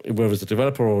 whether it's a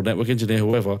developer or network engineer,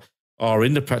 whoever, are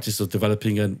in the practice of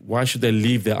developing, and why should they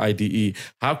leave their IDE?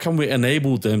 How can we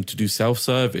enable them to do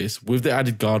self-service with the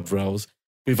added guardrails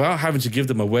without having to give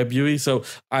them a web UI? So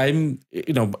I'm,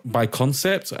 by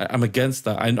concept, I'm against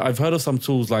that. I've heard of some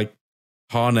tools like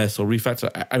Harness or Refactor.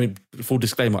 I mean, full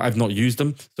disclaimer, I've not used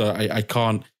them, so I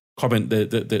can't comment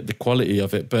the quality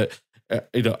of it. But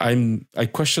I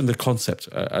question the concept.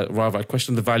 Rather, I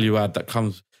question the value add that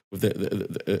comes with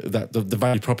the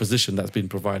value proposition that's been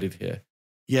provided here.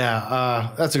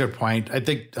 Yeah, that's a good point. I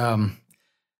think,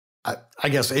 I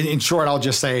guess in short, I'll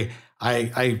just say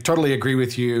I totally agree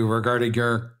with you regarding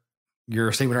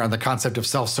your statement around the concept of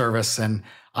self-service. And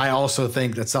I also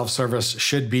think that self-service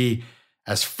should be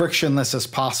as frictionless as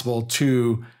possible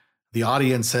to the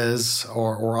audiences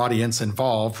or audience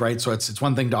involved, right? So it's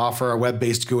one thing to offer a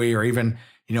web-based GUI or even,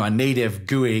 a native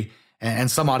GUI, and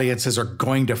some audiences are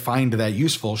going to find that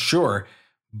useful, sure.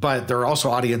 But there are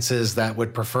also audiences that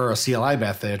would prefer a CLI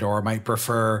method or might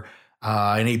prefer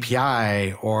an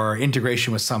API or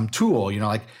integration with some tool.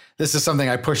 Like this is something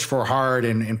I pushed for hard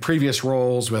in previous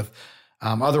roles with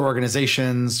other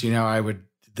organizations.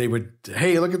 They would,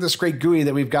 hey, look at this great GUI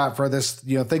that we've got for this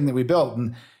thing that we built,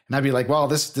 and I'd be like, well,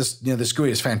 this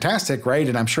GUI is fantastic, right?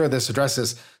 And I'm sure this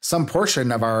addresses some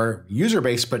portion of our user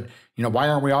base, but why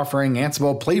aren't we offering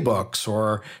Ansible playbooks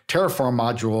or Terraform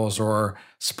modules or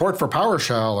support for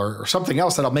PowerShell or something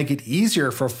else that'll make it easier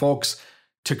for folks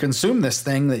to consume this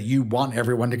thing that you want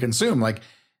everyone to consume? Like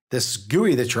this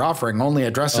GUI that you're offering only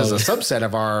addresses a subset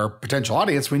of our potential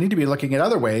audience. We need to be looking at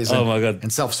other ways. Oh my God.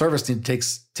 And self-service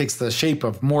takes the shape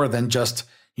of more than just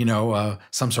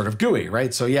some sort of GUI,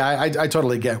 right? So yeah, I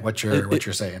totally get what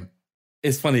you're saying.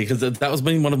 It's funny because that was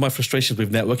one of my frustrations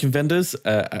with networking vendors,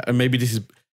 and maybe this is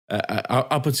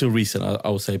up until recent, I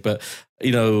would say. But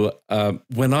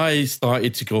when I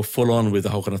started to go full on with the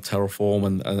whole kind of Terraform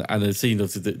and the scene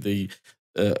of the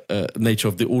nature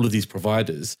of all of these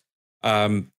providers,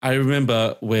 I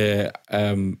remember where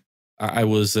I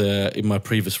was in my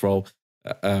previous role.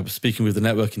 Speaking with the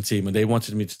networking team, and they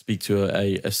wanted me to speak to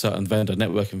a certain vendor,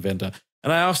 networking vendor.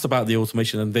 And I asked about the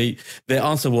automation, and their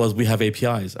answer was, we have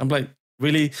APIs. I'm like,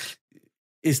 really?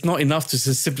 It's not enough to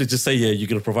simply just say, yeah, you're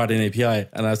going to provide an API.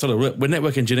 And I told her, we're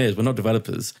network engineers, we're not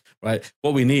developers, right?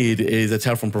 What we need is a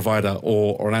Terraform provider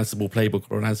or an Ansible playbook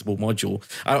or an Ansible module.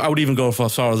 I would even go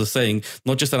as far as saying,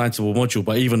 not just an Ansible module,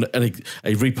 but even a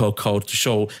repo code to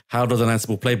show how does an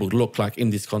Ansible playbook look like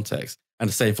in this context. And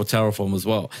the same for Terraform as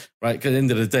well, right? Because at the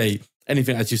end of the day,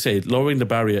 anything, as you say, lowering the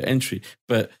barrier entry.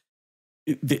 But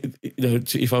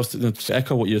if I was to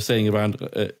echo what you're saying around,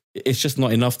 it's just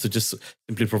not enough to just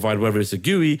simply provide whether it's a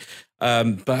GUI,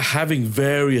 but having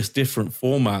various different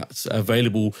formats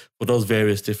available for those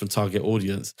various different target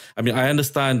audience. I mean, I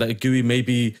understand that a GUI may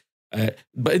be, but at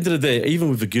the end of the day, even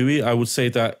with a GUI, I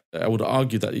would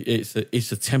argue that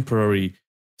it's a temporary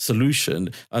solution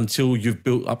until you've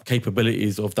built up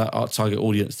capabilities of that target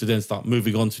audience to then start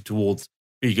moving on towards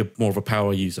being more of a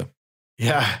power user.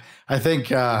 Yeah, I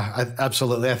think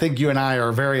absolutely. I think you and I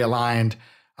are very aligned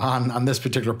on this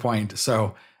particular point.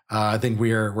 So I think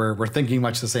we're thinking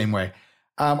much the same way.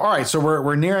 All right, so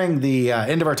we're nearing the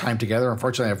end of our time together.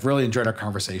 Unfortunately, I've really enjoyed our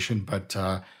conversation, but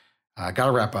got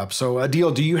to wrap up. So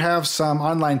Adil, do you have some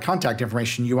online contact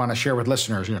information you want to share with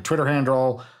listeners? Twitter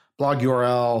handle, blog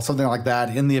URL, something like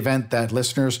that, in the event that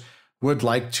listeners would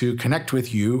like to connect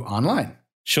with you online?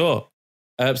 Sure.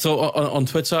 So on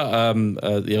Twitter,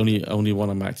 the only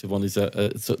one I'm active on is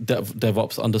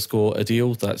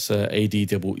DevOps_Adil. That's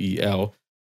ADEEL.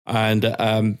 And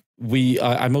I'm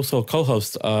also a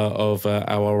co-host of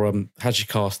our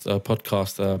HashiCast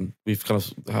podcast. We've kind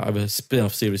of have a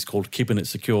spin-off series called Keeping It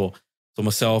Secure. So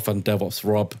myself and DevOps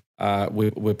Rob,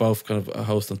 we're both kind of a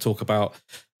host and talk about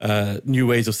new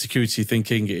ways of security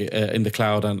thinking in the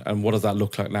cloud and what does that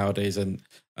look like nowadays and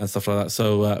stuff like that.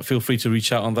 So feel free to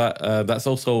reach out on that. That's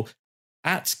also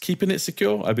at Keeping It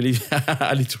Secure, I believe.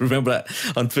 I need to remember that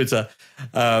on Twitter.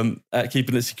 At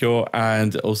Keeping It Secure,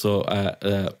 and also at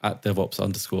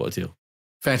DevOps_Adil.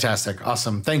 Fantastic.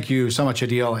 Awesome. Thank you so much,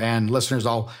 Adil. And listeners,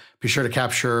 I'll be sure to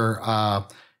capture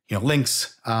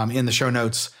links in the show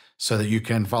notes so that you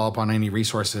can follow up on any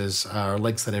resources or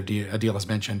links that Adil has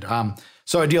mentioned.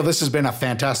 So Adil, this has been a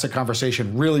fantastic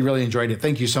conversation. Really, really enjoyed it.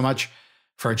 Thank you so much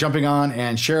for jumping on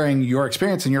and sharing your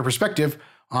experience and your perspective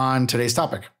on today's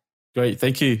topic. Great.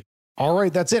 Thank you. All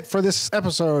right. That's it for this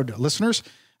episode, listeners.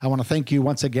 I want to thank you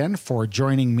once again for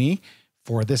joining me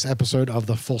for this episode of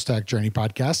the Full Stack Journey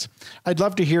podcast. I'd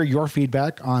love to hear your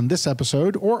feedback on this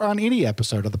episode or on any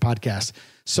episode of the podcast.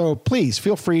 So please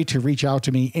feel free to reach out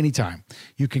to me anytime.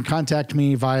 You can contact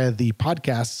me via the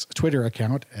podcast's Twitter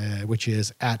account, which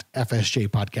is at FSJ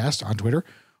Podcast on Twitter,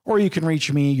 or you can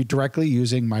reach me directly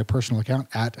using my personal account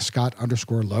at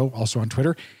Scott_Lowe, also on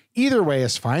Twitter. Either way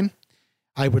is fine.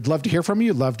 I would love to hear from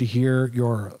you. Love to hear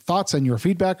your thoughts and your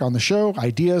feedback on the show,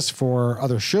 ideas for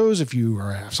other shows. If you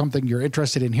have something you're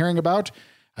interested in hearing about,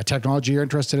 a technology you're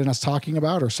interested in us talking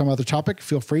about, or some other topic,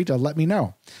 feel free to let me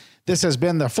know. This has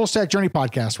been the Full Stack Journey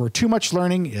podcast, where too much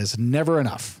learning is never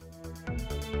enough.